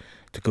force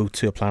to go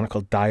to a planet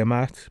called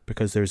Diamat,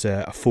 because there's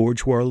a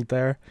forge world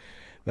there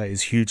that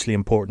is hugely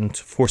important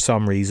for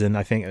some reason,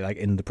 I think, like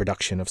in the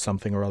production of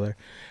something or other.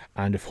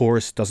 And if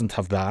Horus doesn't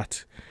have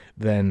that,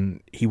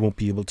 then he won't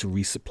be able to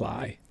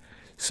resupply.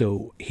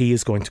 So he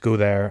is going to go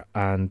there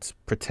and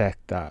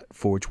protect that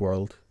forge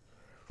world.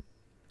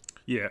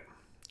 Yeah,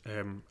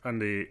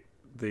 and they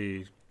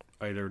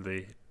either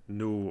they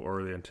know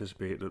or they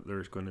anticipate that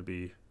there's going to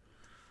be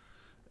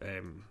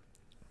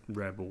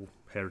rebel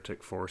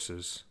heretic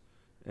forces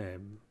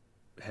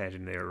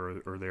heading there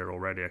or there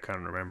already. I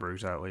can't remember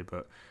exactly,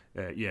 but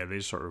they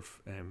sort of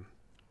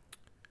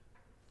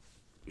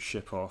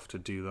ship off to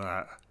do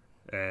that.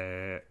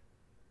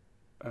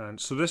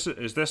 And so this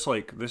is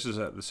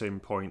at the same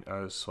point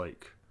as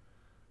like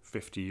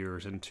 50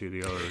 years into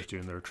the others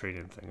doing their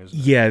training thing, isn't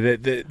it? Yeah,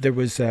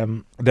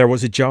 there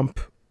was a jump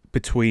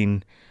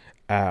between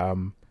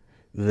the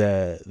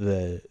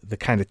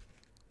kind of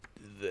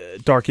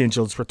the Dark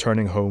Angels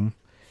returning home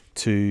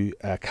to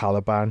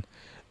Caliban,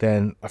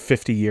 then a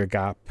 50-year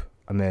gap,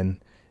 and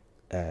then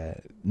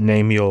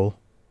Namiel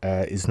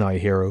is now a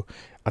hero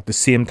at the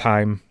same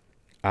time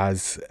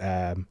as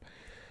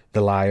the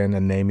Lion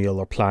and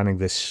Namiel are planning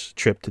this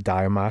trip to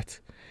Diamat.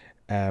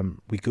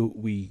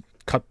 We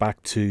cut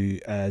back to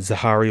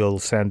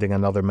Zahariel sending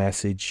another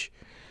message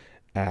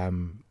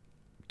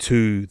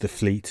to the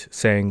fleet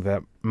saying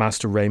that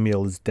Master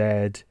Ramiel is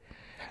dead,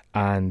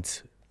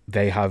 and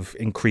they have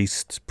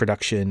increased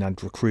production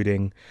and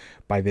recruiting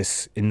by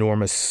this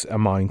enormous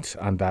amount,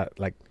 and that,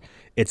 like,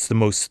 it's the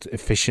most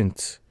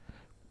efficient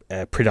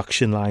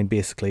production line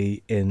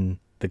basically in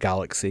the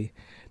galaxy.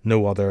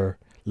 No other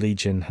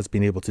legion has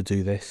been able to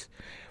do this.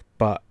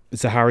 But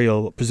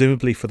Zahariel,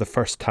 presumably for the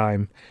first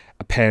time,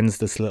 appends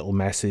this little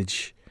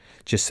message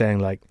just saying,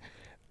 like,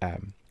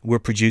 we're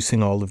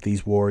producing all of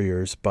these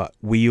warriors, but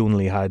we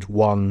only had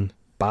one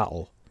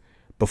battle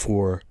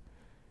before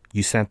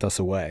you sent us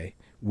away.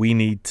 We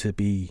need to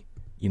be,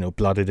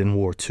 blooded in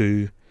war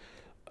too.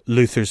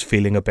 Luther's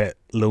feeling a bit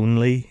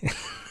lonely.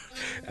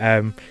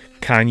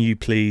 Can you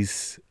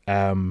please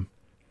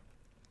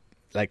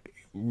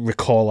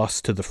recall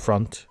us to the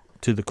front,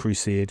 to the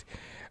crusade?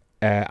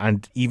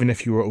 And even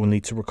if you were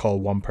only to recall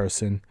one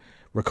person,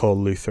 recall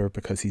Luther,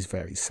 because he's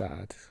very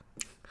sad.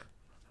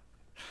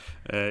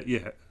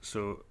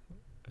 So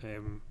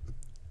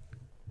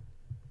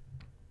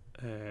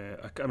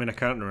I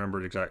can't remember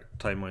the exact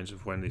timelines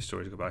of when these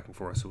stories go back and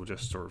forth, so we'll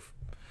just sort of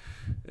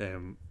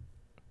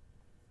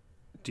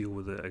deal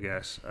with it, I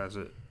guess, as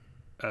it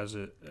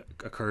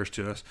occurs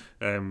to us.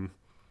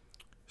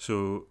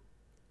 So,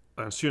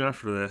 and soon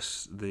after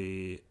this,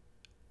 they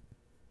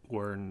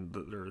learn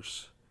that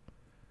there's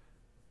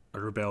a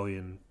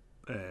rebellion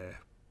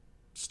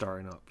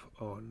starting up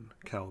on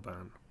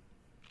Caliban,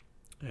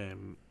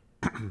 and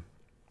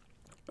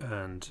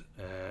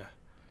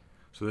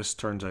so this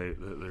turns out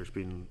that there's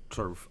been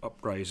sort of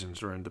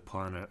uprisings around the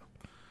planet,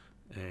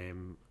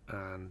 and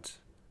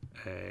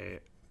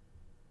it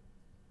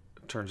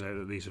turns out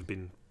that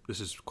this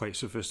is quite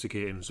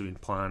sophisticated and has been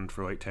planned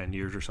for like 10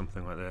 years or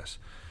something like this,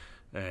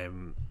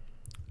 and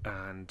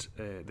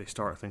they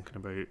start thinking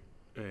about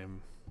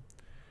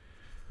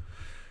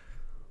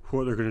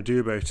what they're going to do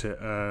about it,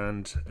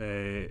 and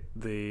I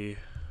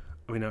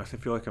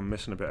feel like I'm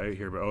missing a bit out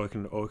here, but all I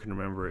can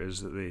remember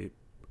is that they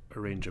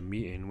arrange a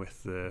meeting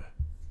with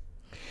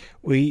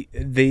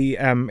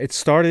it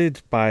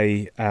started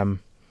by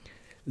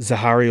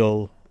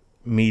Zahariel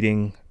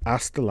meeting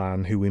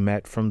Astelan, who we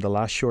met from the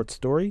last short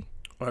story.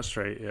 That's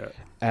right, yeah.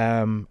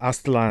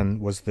 Astelan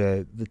was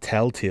the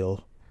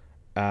Telltale,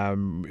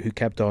 who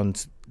kept on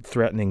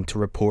threatening to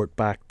report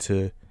back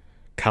to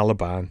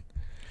Caliban.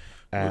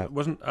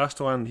 Wasn't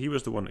Astelan? He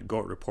was the one that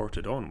got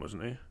reported on,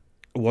 wasn't he?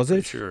 Was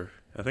it? Sure,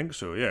 I think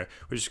so. Yeah,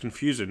 which is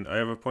confusing. I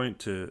have a point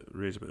to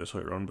raise about this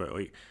later on, but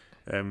it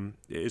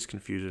is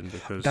confusing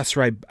because that's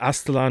right.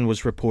 Astelan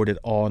was reported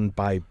on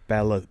by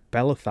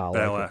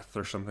Belethal,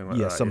 or something like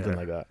that. Yeah, something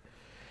like that.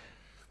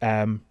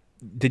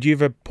 Did you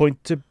have a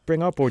point to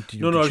bring up, or did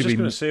you? No. I was just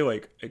going to say,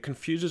 like, it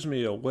confuses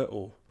me a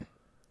little.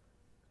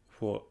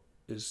 What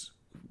is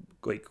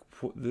like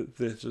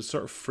the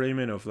sort of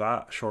framing of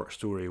that short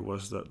story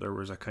was that there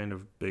was a kind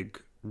of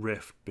big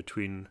rift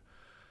between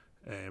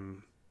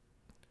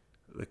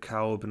the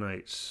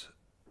Calibanites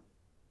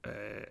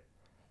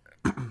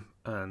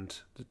and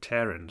the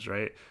Terrans,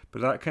 right?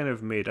 But that kind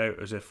of made out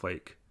as if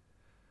like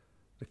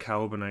the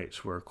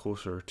Calvinites were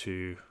closer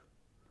to.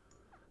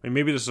 I mean,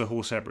 maybe this is a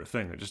whole separate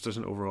thing. It just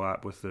doesn't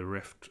overlap with the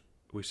rift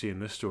we see in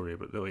this story.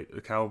 But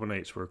the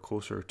Calvinites were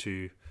closer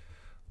to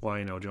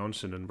Lionel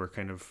Johnson and were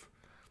kind of,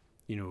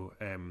 being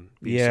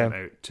sent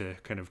out to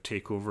kind of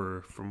take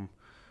over from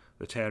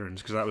the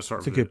Terrans, because that was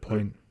sort of a good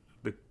point.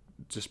 The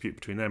dispute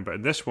between them. But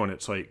in this one,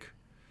 it's like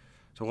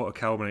a lot of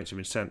Calvinites have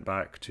been sent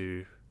back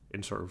to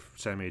in sort of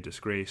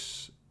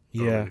semi-disgrace.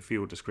 Or they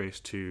feel disgrace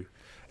to.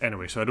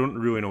 Anyway, so I don't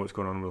really know what's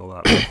going on with all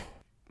that.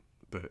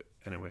 But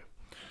anyway.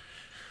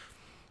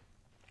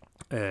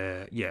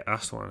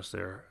 Aslan is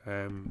there.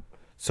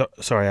 So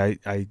sorry,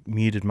 I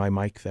muted my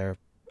mic there.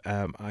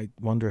 I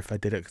wonder if I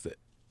did it because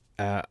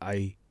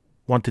I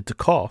wanted to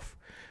cough,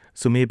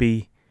 so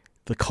maybe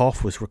the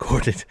cough was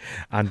recorded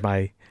and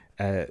my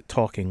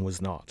talking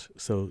was not.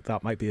 So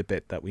that might be a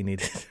bit that we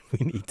need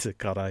to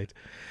cut out.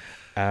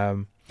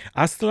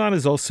 Aslan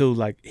is also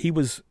like, he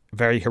was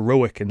very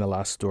heroic in the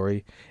last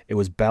story. It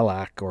was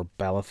Belak or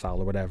Belathal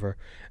or whatever,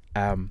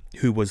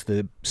 who was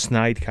the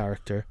snide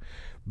character,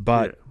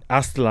 but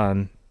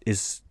Aslan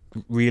is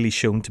really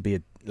shown to be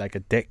a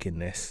dick in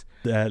this.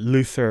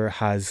 Luther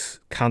has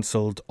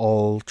cancelled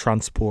all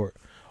transport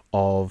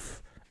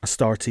of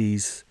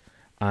Astartes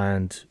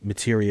and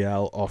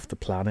material off the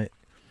planet.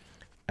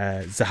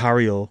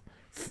 Zahariel,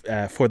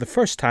 for the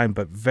first time,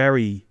 but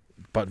very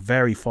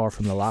far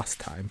from the last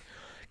time,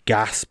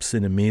 gasps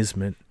in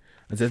amazement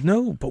and says,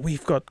 "No, but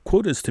we've got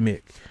quotas to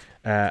make."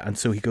 And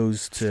so he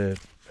goes to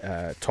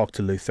talk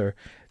to Luther.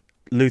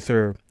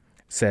 Luther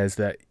says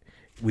that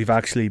we've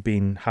actually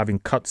been having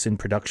cuts in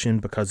production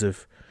because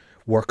of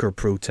worker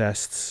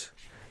protests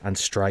and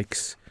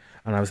strikes.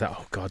 And I was like,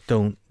 oh God,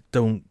 don't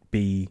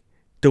be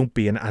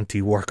an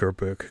anti-worker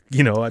book.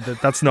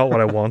 That's not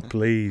what I want,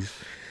 please.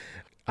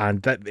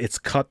 And that it's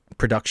cut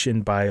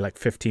production by like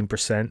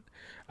 15%,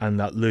 and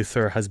that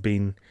Luther has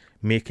been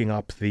making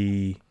up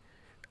the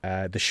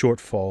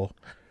shortfall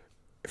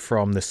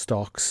from the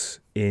stocks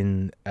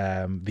in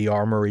the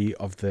armory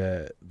of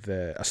the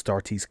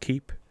Astartes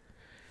keep.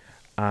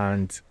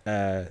 And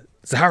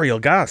Zahariel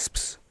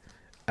gasps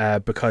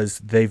because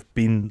they've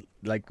been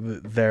like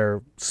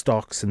their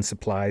stocks and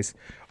supplies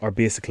are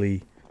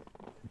basically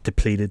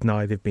depleted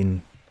now. They've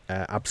been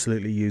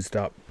absolutely used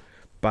up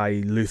by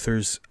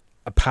Luther's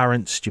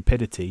apparent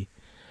stupidity,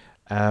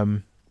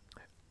 and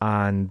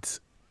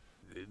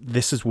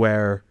this is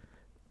where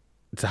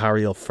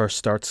Zahariel first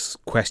starts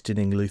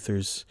questioning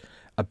Luther's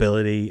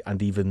ability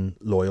and even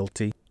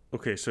loyalty.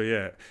 Okay, so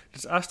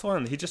does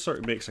Aslan, he just sort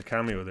of makes a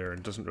cameo there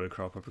and doesn't really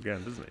crop up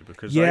again, doesn't he?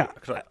 Because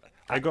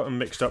I got him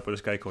mixed up with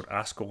this guy called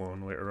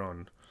Ascalon later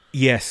on.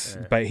 Yes,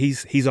 but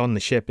he's on the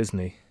ship, isn't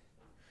he?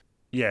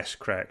 Yes,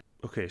 correct.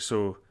 Okay,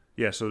 so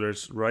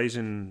there's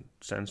rising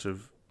sense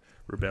of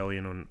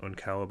rebellion on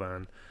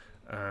Caliban,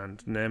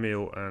 and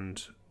Nemiel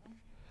and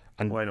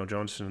Lionel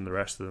Johnson and the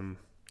rest of them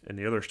in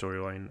the other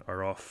storyline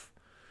are off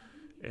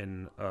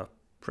in a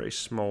pretty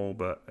small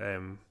but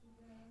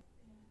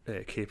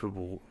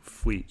capable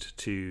fleet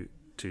to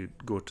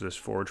go to this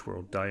Forge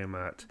World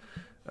Diamat,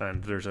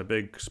 and there's a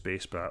big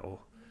space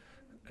battle.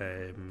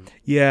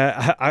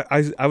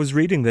 I was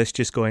reading this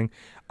just going,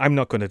 I'm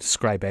not going to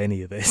describe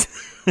any of this.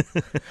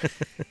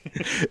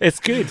 It's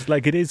good,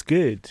 like it is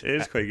good.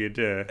 It is quite good,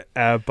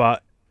 yeah.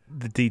 But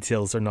the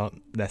details are not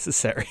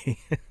necessary.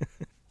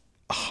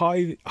 How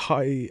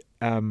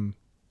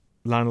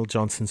Lionel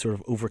Johnson sort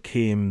of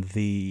overcame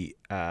the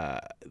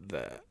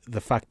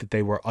fact that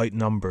they were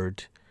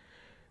outnumbered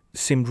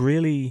seemed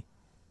really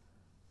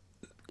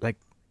like,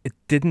 it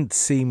didn't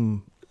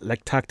seem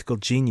like tactical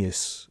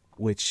genius,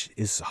 which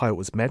is how it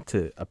was meant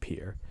to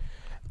appear.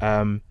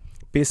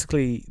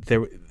 Basically,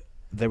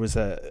 there was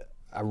a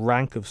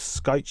rank of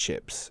scout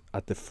ships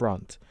at the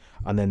front,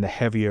 and then the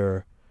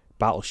heavier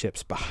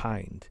battleships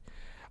behind,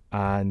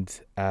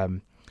 and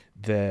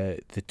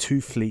the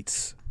two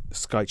fleets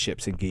scout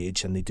ships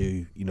engage and they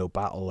do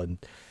battle, and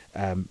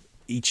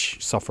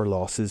each suffer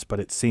losses,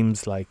 but it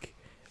seems like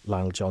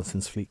Lionel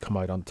Johnson's fleet come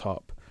out on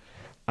top.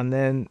 And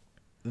then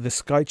the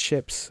scout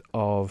ships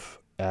of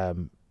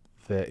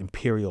the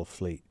Imperial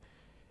fleet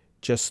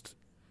just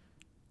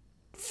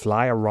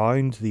fly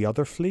around the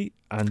other fleet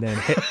and then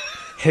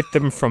hit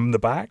them from the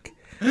back.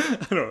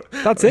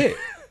 That's it.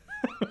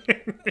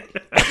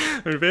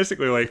 I mean,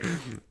 basically, like,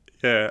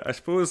 I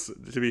suppose,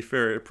 to be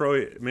fair,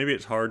 maybe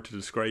it's hard to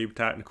describe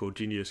tactical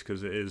genius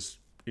because it is,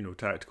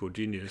 tactical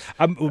genius.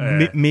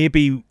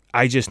 Maybe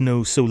I just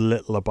know so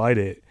little about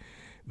it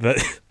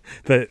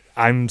that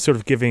I'm sort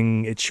of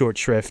giving it short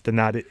shrift, and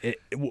that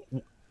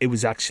it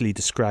was actually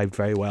described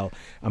very well,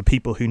 and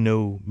people who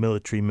know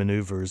military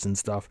maneuvers and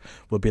stuff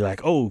will be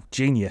like, "Oh,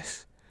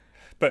 genius!"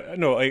 But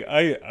no,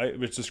 it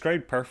was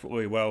described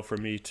perfectly well for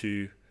me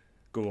to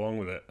go along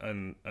with it,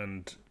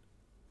 and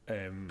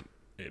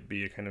it'd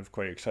be a kind of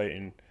quite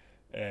exciting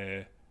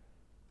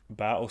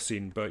battle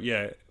scene, but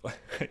yeah,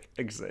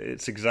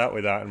 it's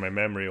exactly that in my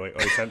memory.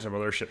 Like, I sent some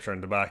other ships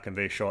around the back, and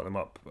they shot them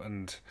up,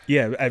 and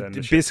Yeah, then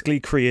the basically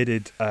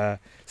created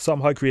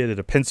somehow created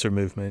a pincer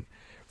movement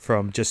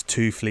from just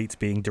two fleets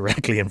being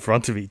directly in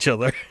front of each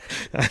other.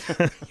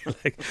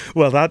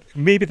 Well,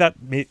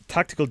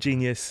 tactical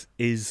genius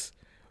is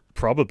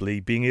probably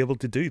being able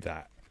to do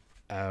that.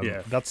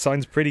 Yeah, That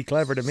sounds pretty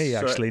clever to me, So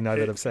actually. Now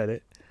that I've said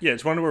it, yeah,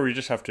 it's one where we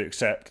just have to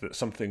accept that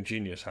something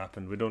genius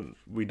happened.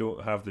 We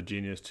don't have the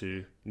genius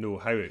to know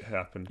how it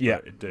happened, Yeah.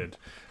 but it did.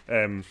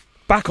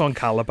 back on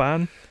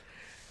Caliban,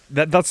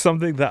 that's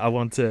something that I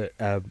want to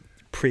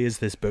praise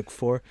this book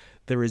for.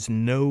 There is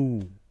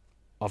none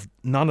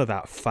of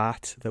that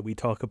fat that we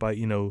talk about.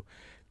 You know,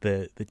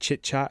 the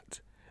chit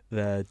chat,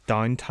 the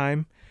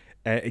downtime.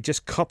 It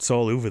just cuts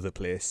all over the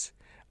place,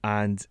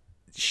 and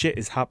shit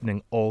is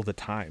happening all the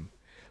time.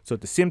 So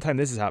at the same time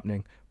this is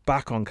happening,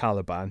 back on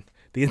Caliban,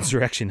 the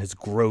insurrection has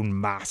grown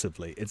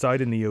massively. It's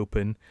out in the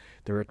open.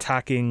 They're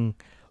attacking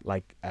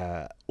like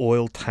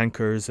oil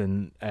tankers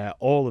and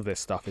all of this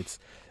stuff. It's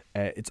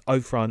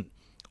out front.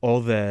 All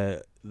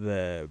the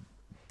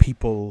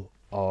people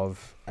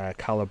of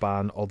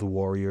Caliban, all the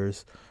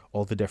warriors,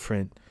 all the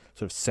different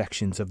sort of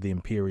sections of the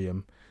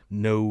Imperium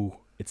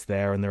know it's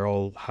there, and they're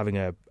all having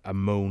a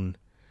moan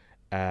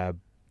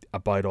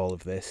about all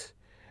of this.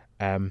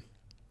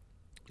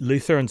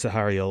 Luther and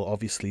Zahariel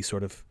obviously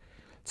sort of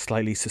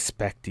slightly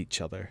suspect each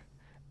other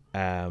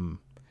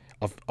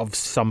of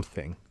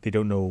something. They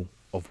don't know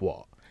of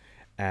what.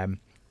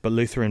 But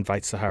Luther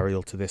invites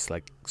Zahariel to this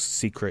like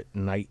secret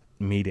night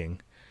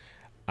meeting,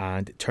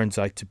 and it turns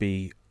out to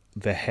be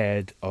the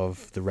head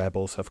of the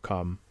rebels have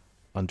come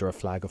under a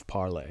flag of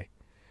parley.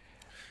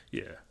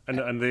 Yeah,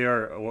 and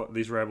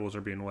these rebels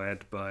are being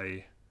led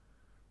by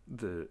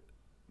the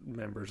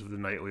members of the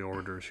knightly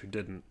orders who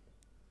didn't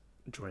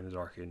join the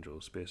Dark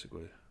Angels,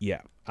 basically.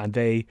 Yeah, and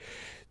they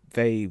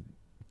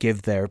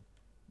give their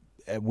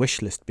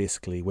wish list,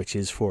 basically, which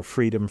is for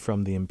freedom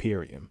from the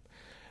Imperium.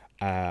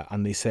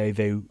 And they say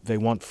they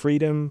want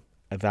freedom,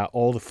 that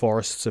all the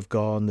forests have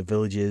gone, the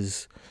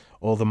villages,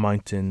 all the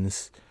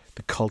mountains,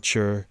 the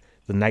culture,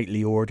 the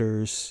knightly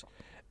orders,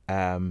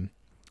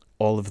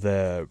 all of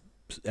the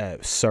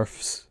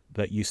serfs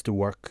that used to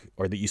work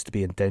or that used to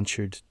be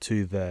indentured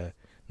to the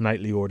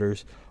knightly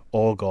orders,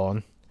 all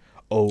gone.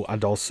 Oh,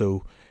 and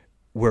also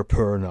we're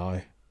poor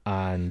now,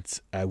 and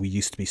we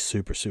used to be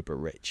super, super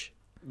rich.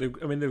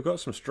 They've got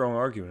some strong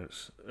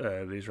arguments,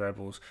 these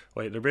rebels.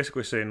 Like, they're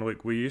basically saying,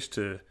 look, we used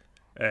to,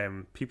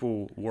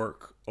 people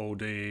work all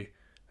day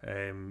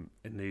in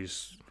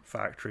these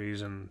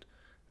factories and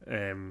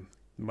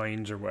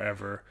mines or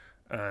whatever,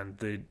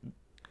 and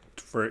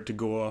for it to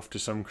go off to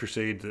some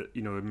crusade that,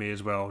 you know, it may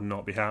as well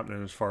not be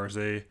happening as far as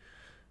they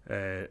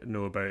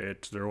know about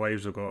it. Their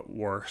lives have got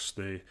worse.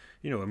 They've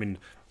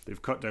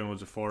cut down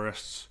loads of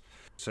forests.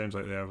 Sounds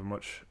like they have a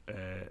much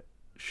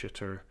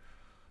shitter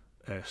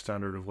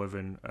standard of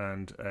living,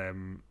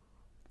 and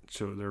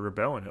so they're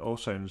rebelling. It all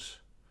sounds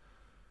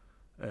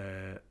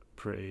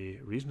pretty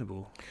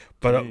reasonable.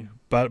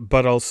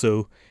 But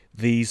also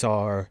these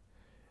are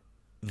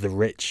the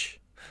rich.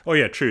 Oh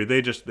yeah, true.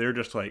 They're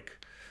just like,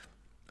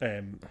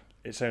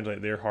 it sounds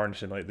like they're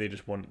harnessing, like they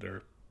just want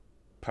their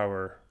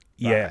power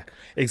back. Yeah,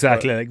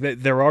 exactly.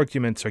 Like their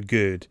arguments are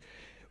good,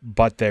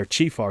 but their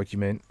chief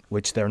argument,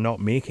 which they're not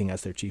making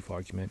as their chief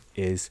argument,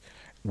 is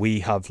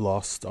we have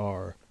lost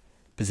our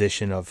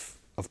position of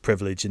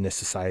privilege in this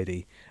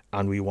society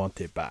and we want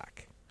it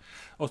back.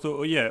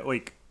 Although, yeah,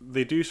 like,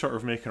 they do sort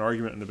of make an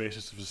argument on the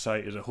basis of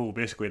society as a whole.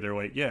 Basically, they're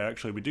like, yeah,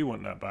 actually, we do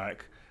want that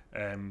back,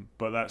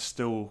 but that's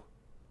still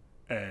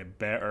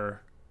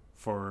better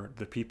for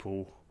the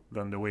people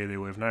than the way they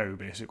live now,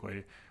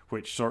 basically,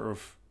 which sort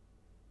of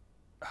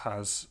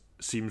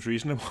seems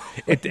reasonable.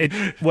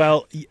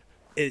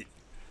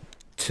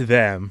 To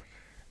them,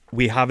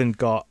 we haven't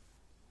got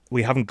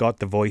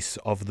the voice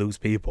of those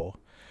people,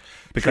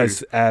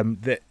 because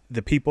the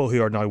people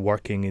who are now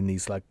working in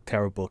these like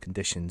terrible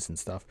conditions and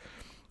stuff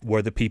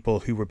were the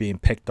people who were being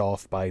picked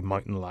off by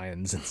mountain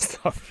lions and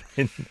stuff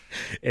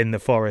in the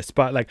forest.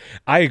 But like,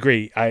 I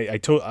agree.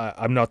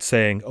 I'm not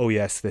saying, oh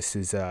yes, this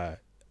is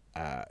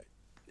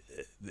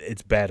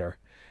it's better.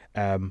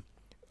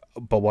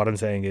 But what I'm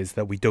saying is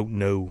that we don't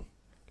know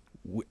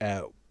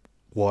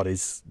what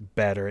is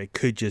better. It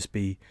could just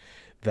be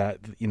that,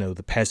 you know,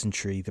 the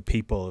peasantry, the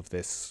people of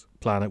this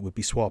planet would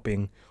be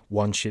swapping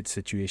one shit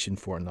situation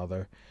for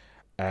another.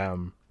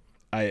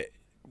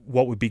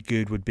 What would be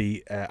good would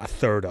be a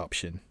third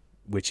option,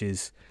 which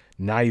is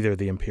neither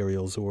the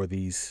Imperials or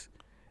these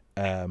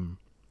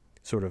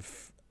sort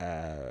of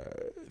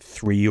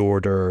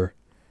three-order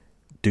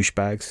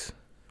douchebags.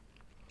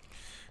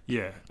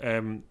 Yeah,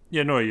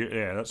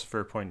 that's a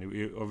fair point.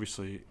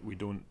 We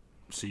don't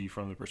see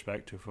from the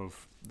perspective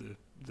of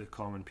the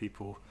common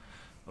people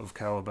of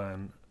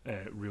Caliban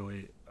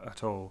really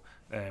at all,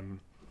 at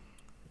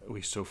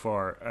least so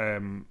far.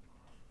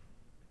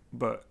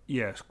 But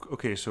yes,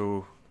 okay,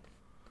 so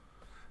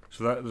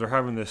that they're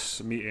having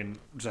this meeting.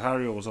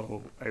 Zahariel is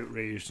all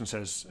outraged and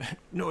says,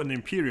 "No, in the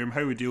Imperium,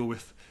 how we deal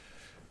with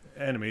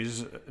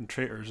enemies and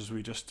traitors is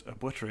we just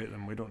obliterate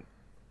them. We don't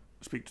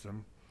speak to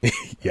them.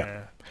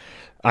 Yeah.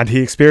 And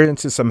he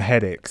experiences some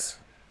headaches.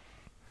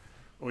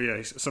 Oh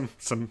yeah, some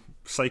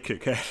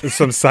psychic headaches.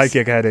 Some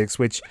psychic headaches,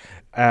 which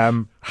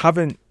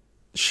haven't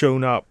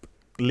shown up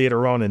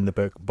later on in the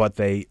book, but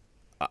they,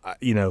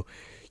 you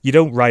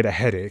don't write a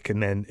headache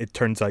and then it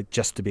turns out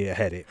just to be a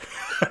headache.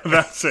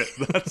 That's it.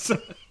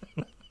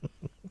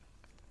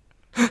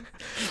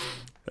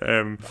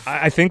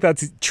 I think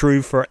that's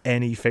true for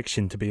any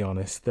fiction, to be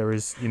honest. There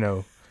is,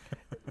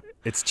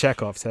 it's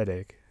Chekhov's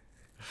headache.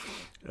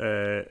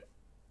 Yeah,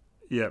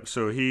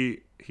 so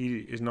he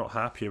is not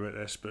happy about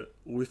this, but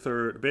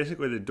Luther,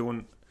 basically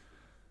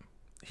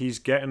he's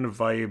getting the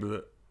vibe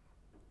that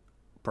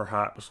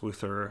perhaps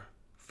Luther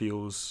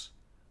feels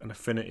an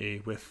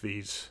affinity with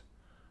these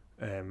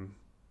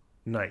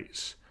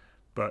knights,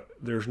 but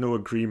there's no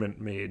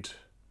agreement made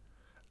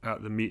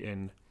at the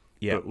meeting.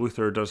 Yeah. But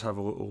Luther does have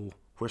a little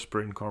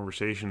whispering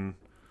conversation,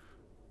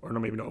 or no,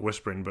 maybe not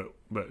whispering,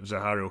 but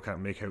Zahario can't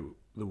make out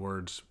the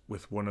words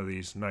with one of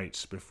these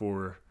knights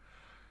before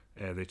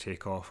they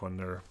take off on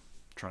their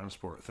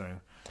transport thing.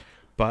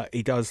 But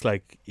he does,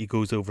 he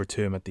goes over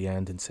to him at the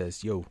end and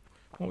says, "Yo,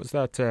 what was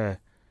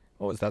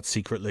that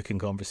secret looking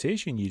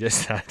conversation you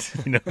just had?"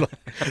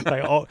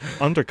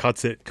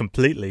 Undercuts it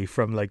completely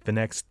from the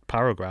next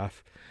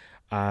paragraph.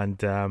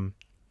 And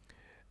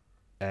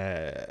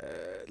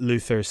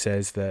Luther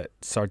says that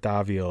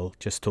Sardaviel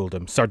just told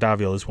him.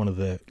 Sardaviel is one of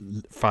the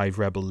 5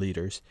 rebel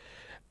leaders.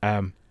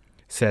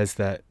 Says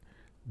that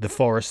the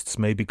forests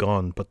may be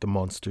gone, but the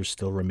monsters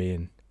still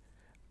remain,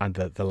 and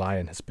that the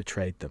lion has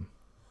betrayed them.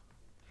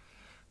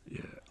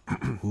 Yeah.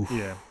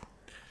 Yeah.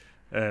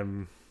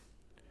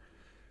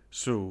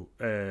 So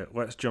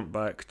let's jump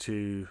back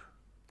to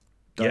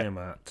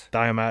Diamat.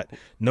 Diamat,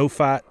 no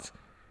fat,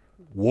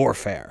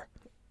 warfare.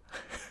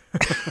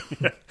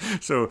 Yeah.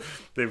 So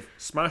they've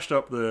smashed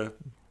up the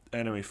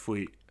enemy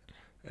fleet,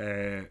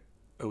 at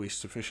least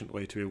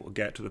sufficiently to be able to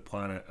get to the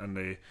planet, and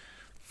they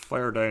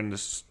fire down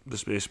the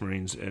Space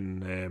Marines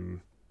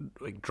in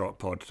drop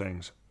pod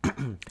things.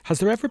 Has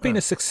there ever been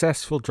a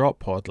successful drop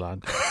pod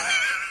land?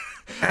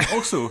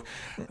 Also,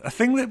 a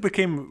thing that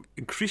became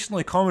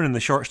increasingly common in the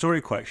short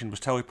story collection was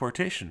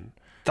teleportation.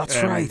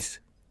 That's right.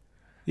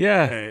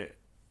 Yeah.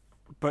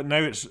 But now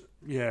it's,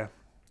 yeah.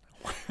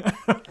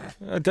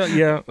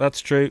 Yeah,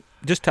 that's true.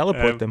 Just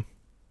teleport them.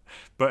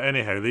 But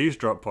anyhow, they use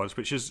drop pods,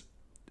 which is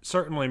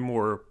certainly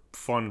more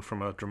fun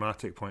from a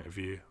dramatic point of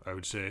view, I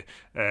would say.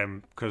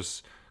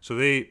 Because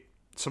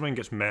something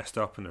gets messed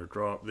up in their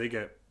drop,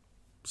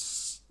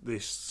 they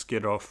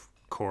skid off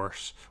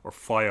course or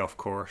fly off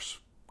course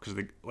because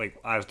they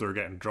as they're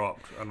getting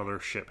dropped, another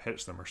ship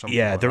hits them or something.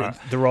 Yeah,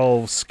 like they're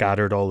all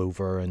scattered all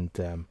over, and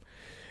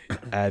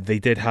they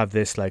did have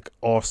this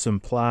awesome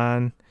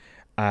plan,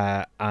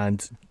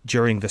 and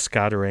during the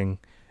scattering,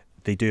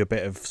 they do a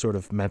bit of sort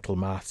of mental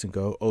maths and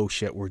go, "Oh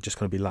shit, we're just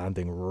going to be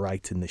landing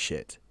right in the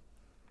shit."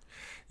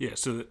 Yeah,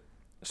 so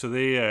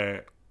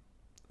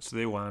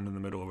they land in the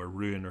middle of a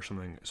ruin or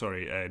something.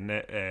 Sorry,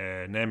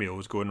 Nemio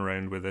is going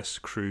around with this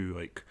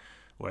crew,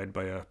 led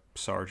by a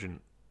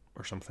sergeant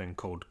or something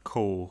called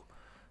Cole,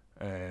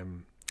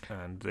 and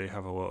they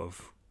have a lot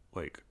of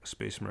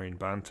Space Marine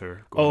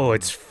banter going on.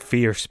 It's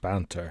fierce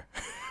banter.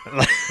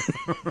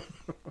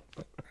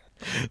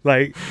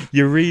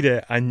 You read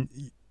it and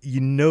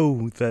you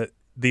know that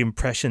the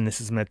impression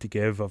this is meant to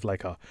give of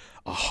a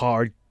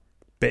hard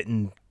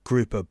bitten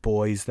group of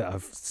boys that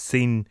have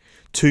seen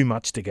too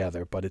much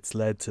together, but it's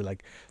led to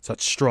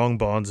such strong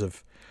bonds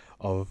of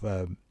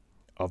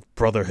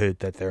brotherhood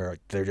that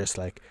they're just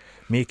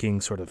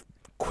making sort of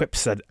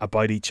quips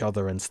about each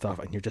other and stuff,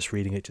 and you're just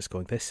reading it just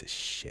going, this is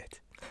shit.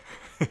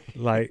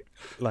 I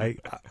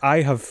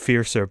have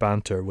fiercer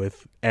banter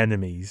with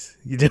enemies.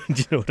 You know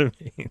what I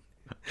mean?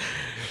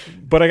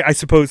 But I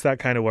suppose that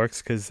kind of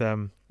works because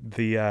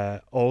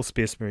the all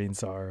Space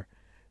Marines are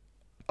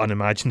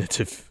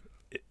unimaginative,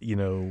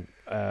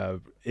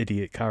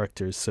 idiot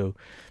characters. So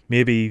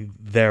maybe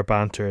their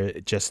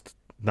banter just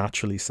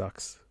naturally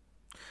sucks.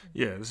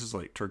 Yeah, this is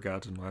like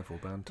Turgad's rival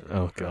banter.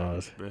 Oh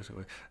god,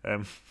 basically.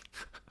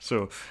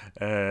 So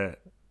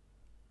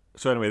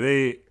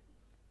anyway,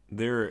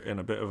 they're in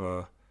a bit of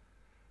a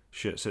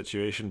shit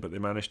situation, but they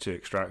manage to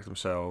extract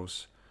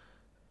themselves,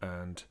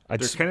 and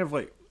there's kind of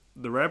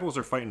the rebels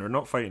are fighting. They're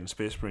not fighting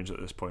Space Marines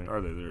at this point,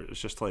 are they? It's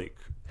just rebel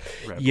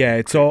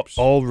it's groups.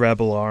 all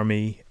rebel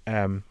army.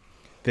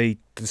 They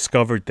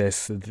discovered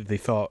this. They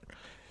thought,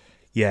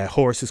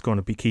 Horus is going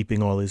to be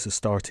keeping all his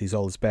Astartes,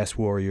 all his best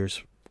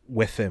warriors,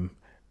 with him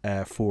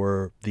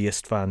for the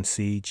Istvan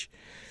siege.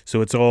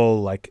 So it's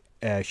all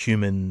a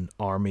human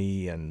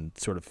army and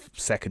sort of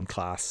second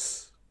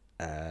class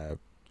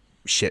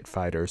shit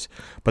fighters,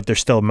 but they're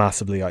still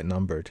massively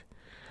outnumbered.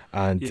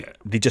 And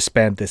they just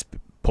spent this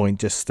point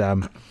just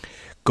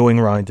going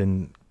around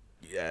and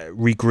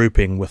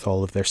regrouping with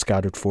all of their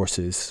scattered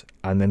forces,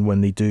 and then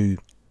when they do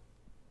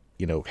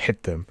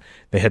hit them,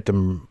 they hit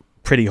them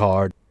pretty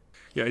hard.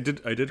 I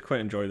did quite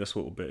enjoy this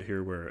little bit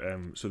here where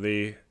so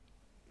they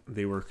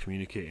were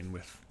communicating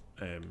with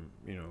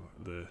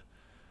the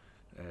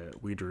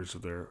leaders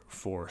of their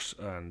force,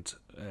 and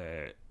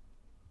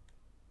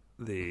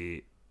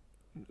they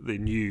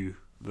knew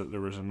that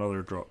there was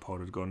another drop pod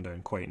had gone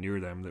down quite near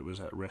them that was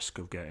at risk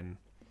of getting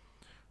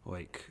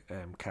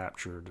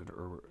captured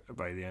or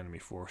by the enemy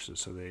forces.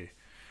 So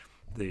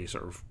they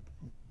sort of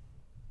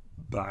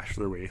bashed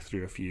their way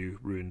through a few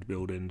ruined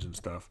buildings and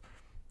stuff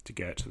to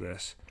get to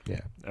this.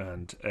 Yeah.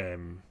 And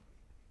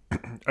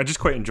I just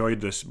quite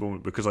enjoyed this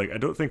moment because I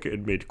don't think it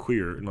had made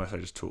clear, unless I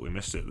just totally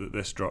missed it, that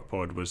this drop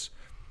pod was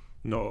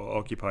not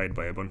occupied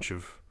by a bunch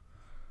of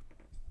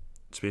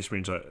Space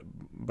Marines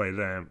by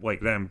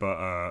them,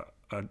 but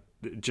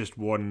just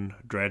one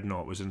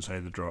dreadnought was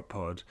inside the drop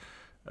pod,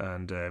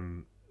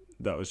 and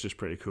that was just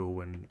pretty cool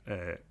when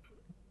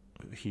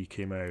he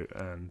came out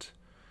and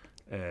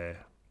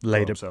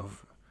laid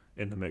himself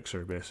in the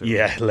mixer, basically.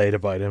 Yeah, laid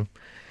about him.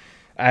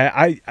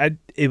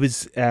 It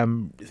was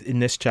in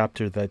this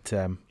chapter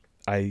that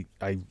I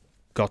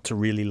got to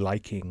really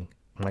liking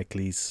Mike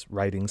Leigh's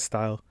writing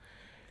style.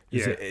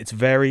 It's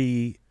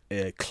very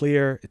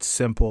clear. It's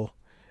simple.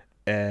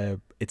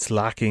 It's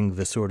lacking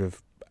the sort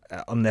of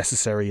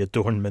unnecessary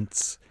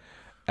adornments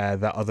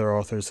that other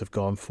authors have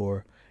gone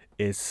for.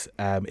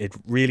 It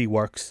really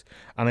works,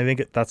 and I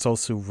think that's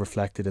also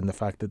reflected in the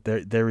fact that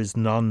there is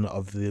none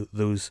of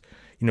those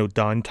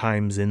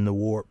downtimes in the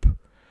warp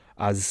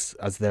as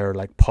they're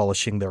like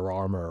polishing their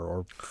armor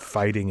or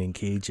fighting in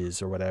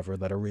cages or whatever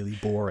that are really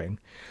boring.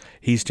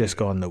 He's just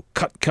gone, no,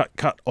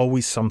 cut,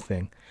 always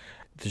something.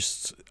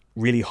 There's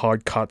really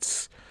hard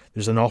cuts.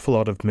 There's an awful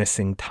lot of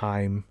missing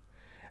time,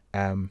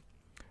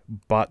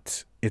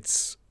 but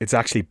it's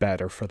actually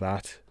better for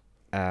that.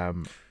 I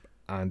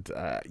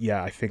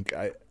think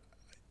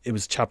it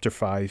was chapter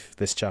 5,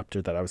 this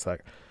chapter, that I was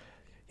like,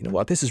 you know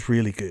what, this is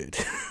really good.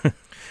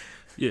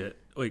 I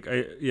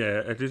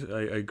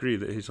agree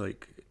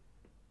that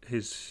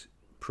his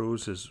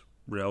prose is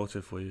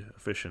relatively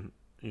efficient,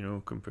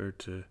 compared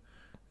to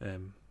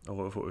a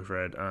lot of what we've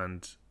read,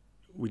 and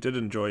we did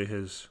enjoy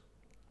his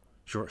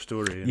short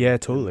story. Yeah,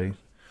 totally.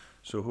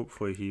 So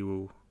hopefully he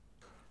will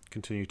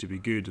continue to be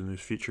good in those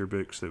future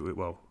books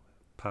that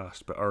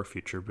past, but our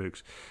future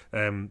books.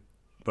 So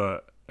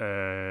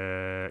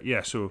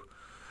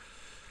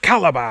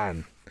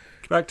Caliban.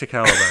 Back to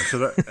Caliban. So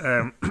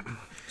that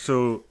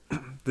so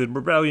the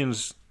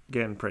rebellion's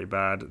getting pretty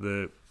bad.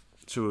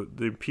 So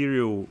the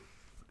Imperial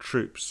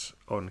troops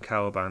on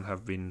Caliban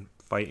have been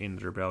fighting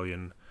the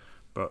rebellion,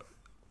 but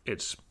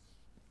it's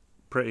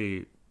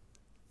pretty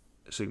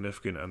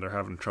significant, and they're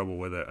having trouble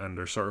with it, and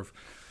the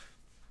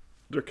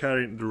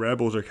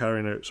rebels are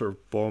carrying out sort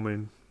of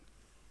bombing,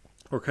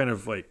 or kind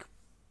of like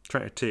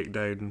trying to take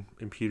down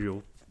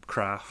Imperial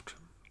craft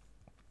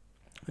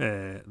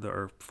that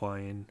are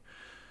flying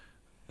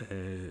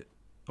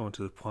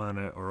onto the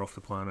planet or off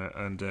the planet,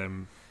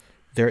 and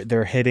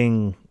they're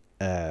hitting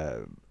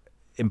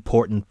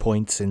important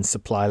points in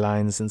supply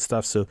lines and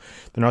stuff. So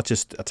they're not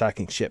just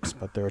attacking ships,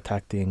 but they're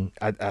attacking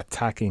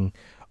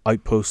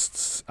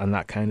outposts and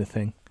that kind of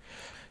thing.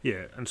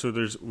 Yeah, and so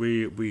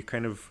we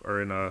kind of are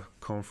in a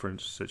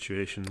conference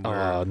situation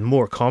where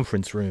more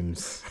conference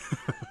rooms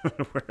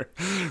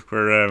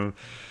where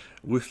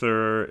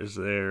Luther is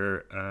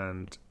there,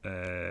 and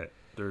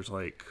there's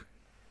like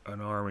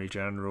an army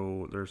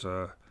general. There's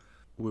a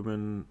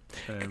woman.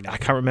 I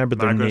can't remember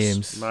their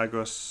names.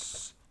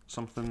 Magos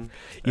something.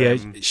 Yeah,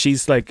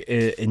 she's like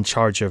in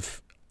charge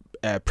of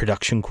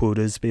production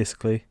quotas,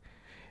 basically.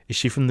 Is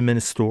she from the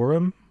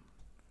Ministorum?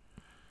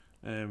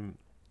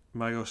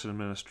 Magos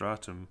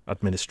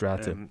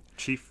Administratum.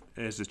 Chief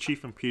is the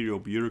chief imperial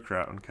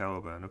bureaucrat on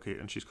Caliban. Okay,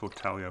 and she's called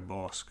Talia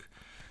Bosk.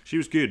 She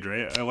was good,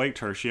 right? I liked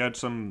her. She had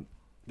some.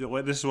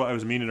 This is what I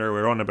was meaning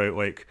earlier on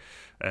about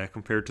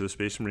compared to the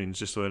Space Marines.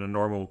 Just when a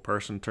normal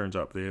person turns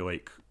up,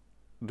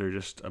 they're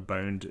just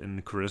abound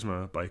in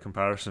charisma by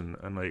comparison.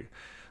 And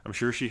I'm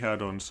sure she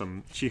had on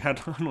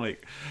I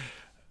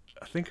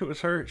think it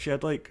was her. She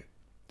had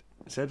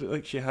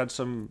she had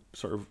some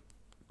sort of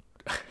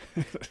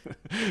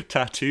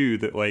tattoo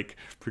that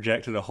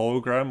projected a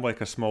hologram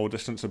a small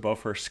distance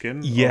above her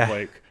skin.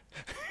 Yeah.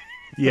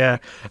 Yeah,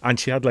 and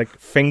she had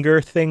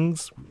finger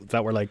things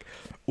that were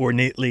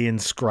ornately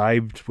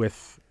inscribed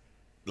with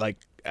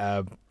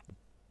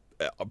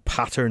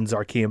patterns,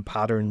 arcane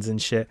patterns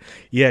and shit.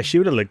 Yeah, she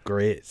would have looked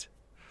great.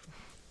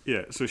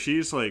 Yeah, so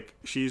she's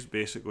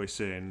basically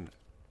saying,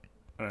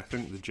 and I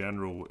think the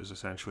general is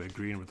essentially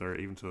agreeing with her,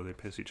 even though they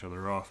piss each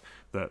other off,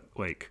 that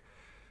why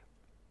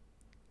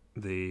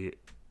the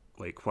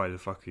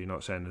fuck are you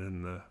not sending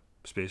in the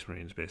Space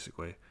Marines,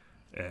 basically.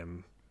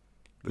 They're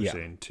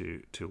saying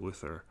to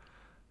Luther.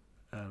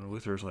 And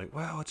Luther's like,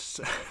 well,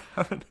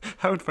 haven't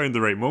found the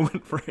right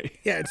moment for it.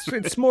 Yeah,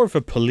 it's more of a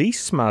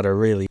police matter,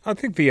 really. I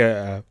think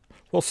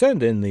we'll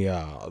send in the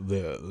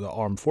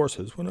armed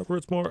forces whenever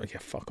it's more. Yeah,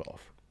 fuck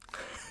off.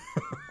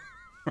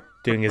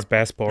 Doing his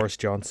best, Boris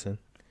Johnson.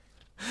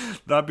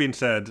 That being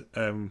said,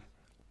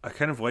 I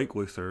kind of like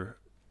Luther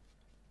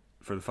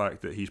for the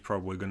fact that he's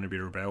probably going to be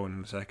rebelling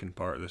in the second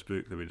part of this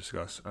book that we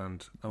discuss,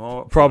 and I'm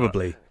all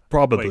probably.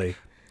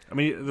 I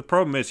mean, the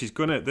problem is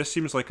this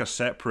seems like a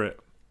separate,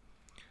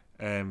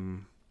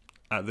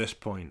 at this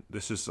point,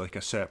 this is like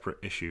a separate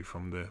issue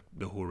from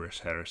the Horus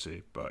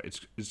heresy, but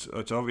it's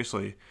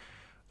obviously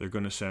they're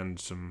going to send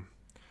some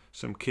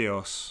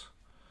chaos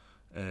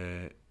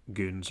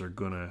goons are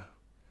going to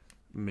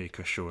make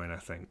a showing, I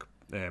think,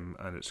 and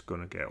it's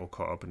going to get all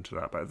caught up into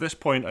that. But at this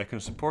point, I can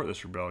support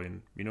this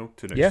rebellion, to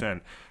an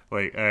extent.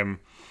 Like,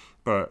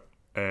 but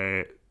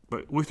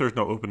Luther's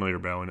not openly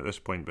rebelling at this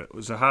point. But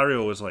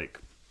Zahariel was like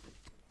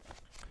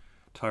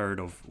tired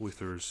of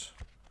Luther's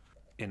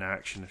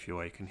inaction, if you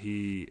like, and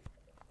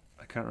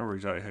I can't remember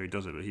exactly how he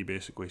does it, but he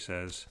basically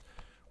says,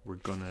 "We're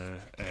gonna."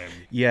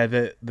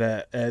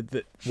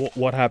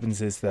 What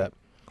happens is that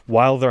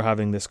while they're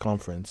having this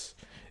conference,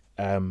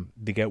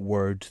 they get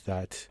word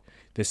that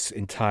this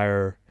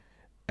entire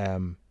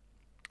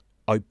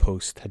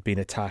outpost had been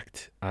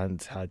attacked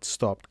and had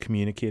stopped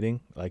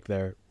communicating. Like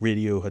their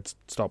radio had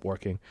stopped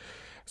working,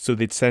 so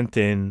they'd sent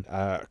in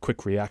a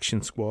quick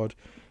reaction squad,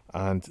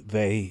 and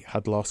they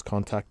had lost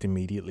contact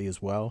immediately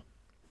as well.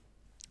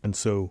 And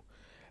so,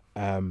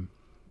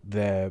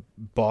 the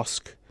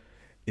Bossk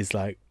is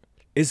like,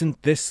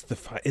 isn't this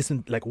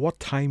isn't like, what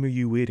time are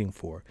you waiting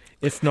for?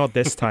 If not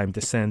this time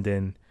to send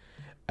in,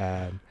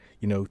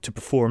 to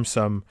perform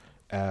some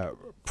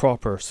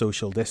proper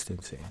social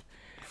distancing.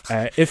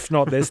 If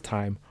not this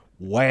time,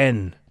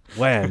 when?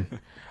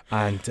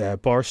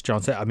 And Boris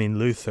Johnson,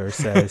 Luther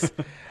says,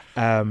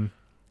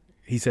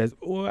 he says,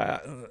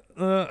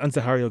 and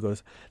Zahariel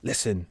goes,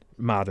 listen,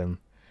 madam,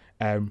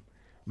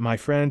 my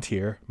friend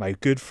here, my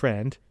good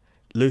friend,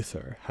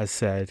 Luther, has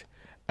said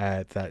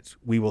that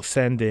we will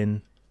send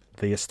in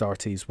the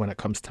Astartes when it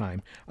comes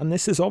time. And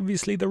this is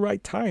obviously the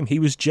right time. He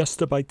was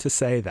just about to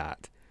say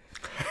that.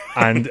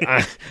 And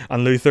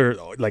Luther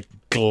like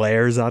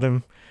glares at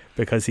him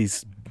because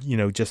he's,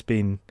 just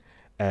been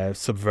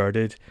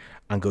subverted,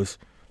 and goes,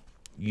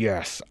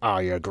 yes,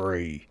 I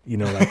agree.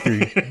 Like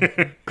through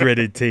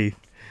gritted teeth.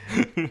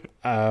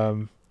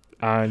 And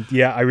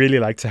yeah, I really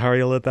liked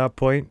Zahariel at that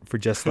point for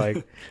just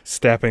like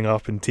stepping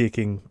up and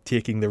taking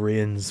the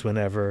reins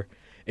whenever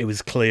it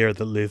was clear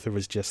that Luther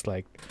was just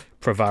like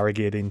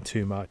prevaricating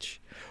too much.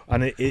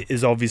 And it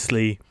is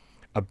obviously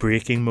a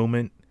breaking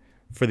moment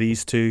for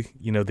these two.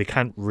 They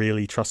can't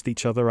really trust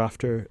each other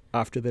after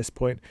this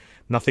point.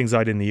 Nothing's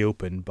out in the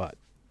open, but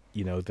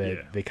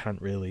they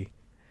can't really.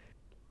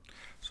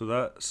 So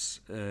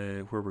that's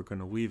where we're going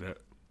to leave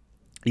it.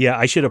 Yeah,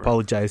 I should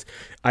apologize.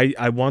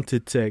 I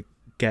wanted to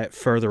get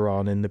further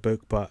on in the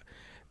book, but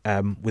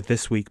with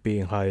this week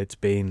being how it's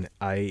been,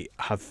 I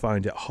have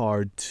found it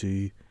hard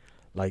to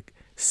like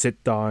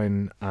sit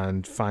down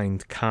and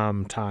find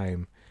calm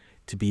time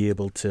to be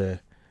able to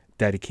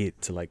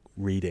dedicate to like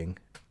reading.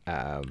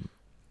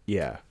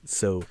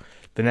 So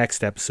the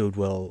next episode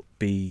will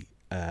be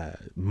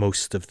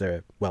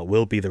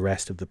will be the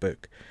rest of the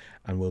book,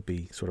 and will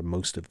be sort of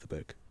most of the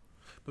book.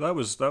 But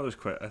that was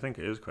quite. I think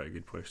it is quite a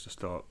good place to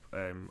stop.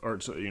 Or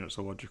it's it's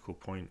a logical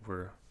point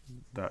where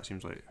that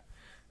seems like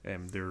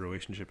their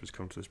relationship has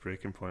come to this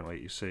breaking point,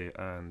 like you say,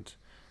 and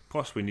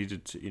possibly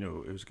needed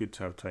to. It was good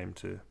to have time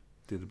to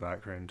do the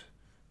background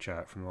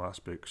chat from the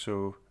last book.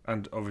 So,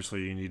 and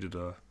obviously you needed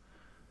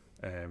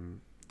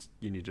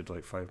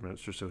like 5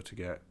 minutes or so to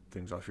get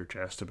things off your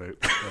chest about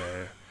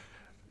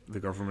the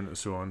government and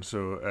so on.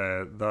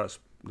 So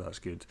that's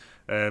good.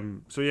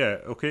 So yeah,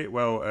 okay.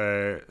 Well,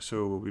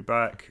 so we'll be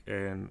back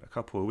in a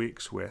couple of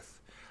weeks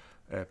with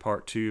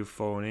part 2 of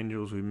Fallen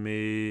Angels. We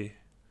may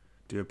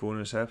do a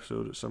bonus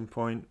episode at some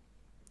point.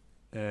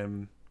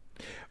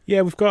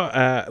 Yeah, we've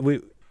got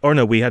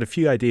we had a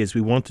few ideas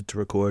we wanted to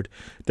record,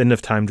 didn't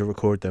have time to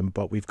record them,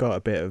 but we've got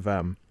a bit of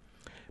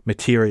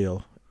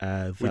material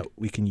that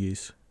we can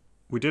use.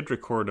 We did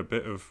record a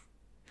bit of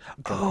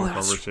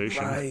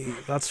conversation.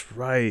 That's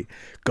right.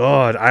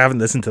 God, I haven't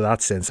listened to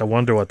that since. I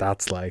wonder what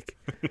that's like.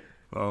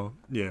 Well,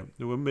 yeah,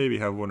 we'll maybe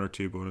have 1 or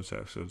 2 bonus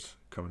episodes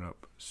coming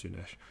up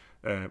soonish.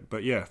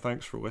 But yeah,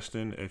 thanks for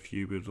listening. If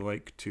you would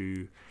like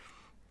to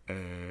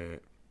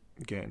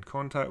get in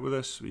contact with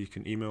us, you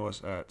can email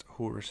us at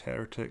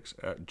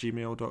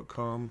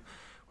horusheretics@gmail.com.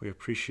 We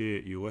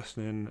appreciate you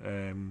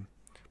listening.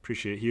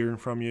 Appreciate hearing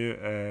from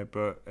you.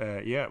 But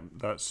yeah,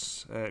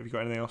 that's. Have you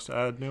got anything else to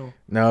add, Neil?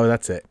 No,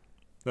 that's it.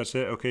 That's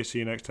it. Okay, see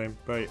you next time.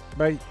 Bye.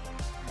 Bye.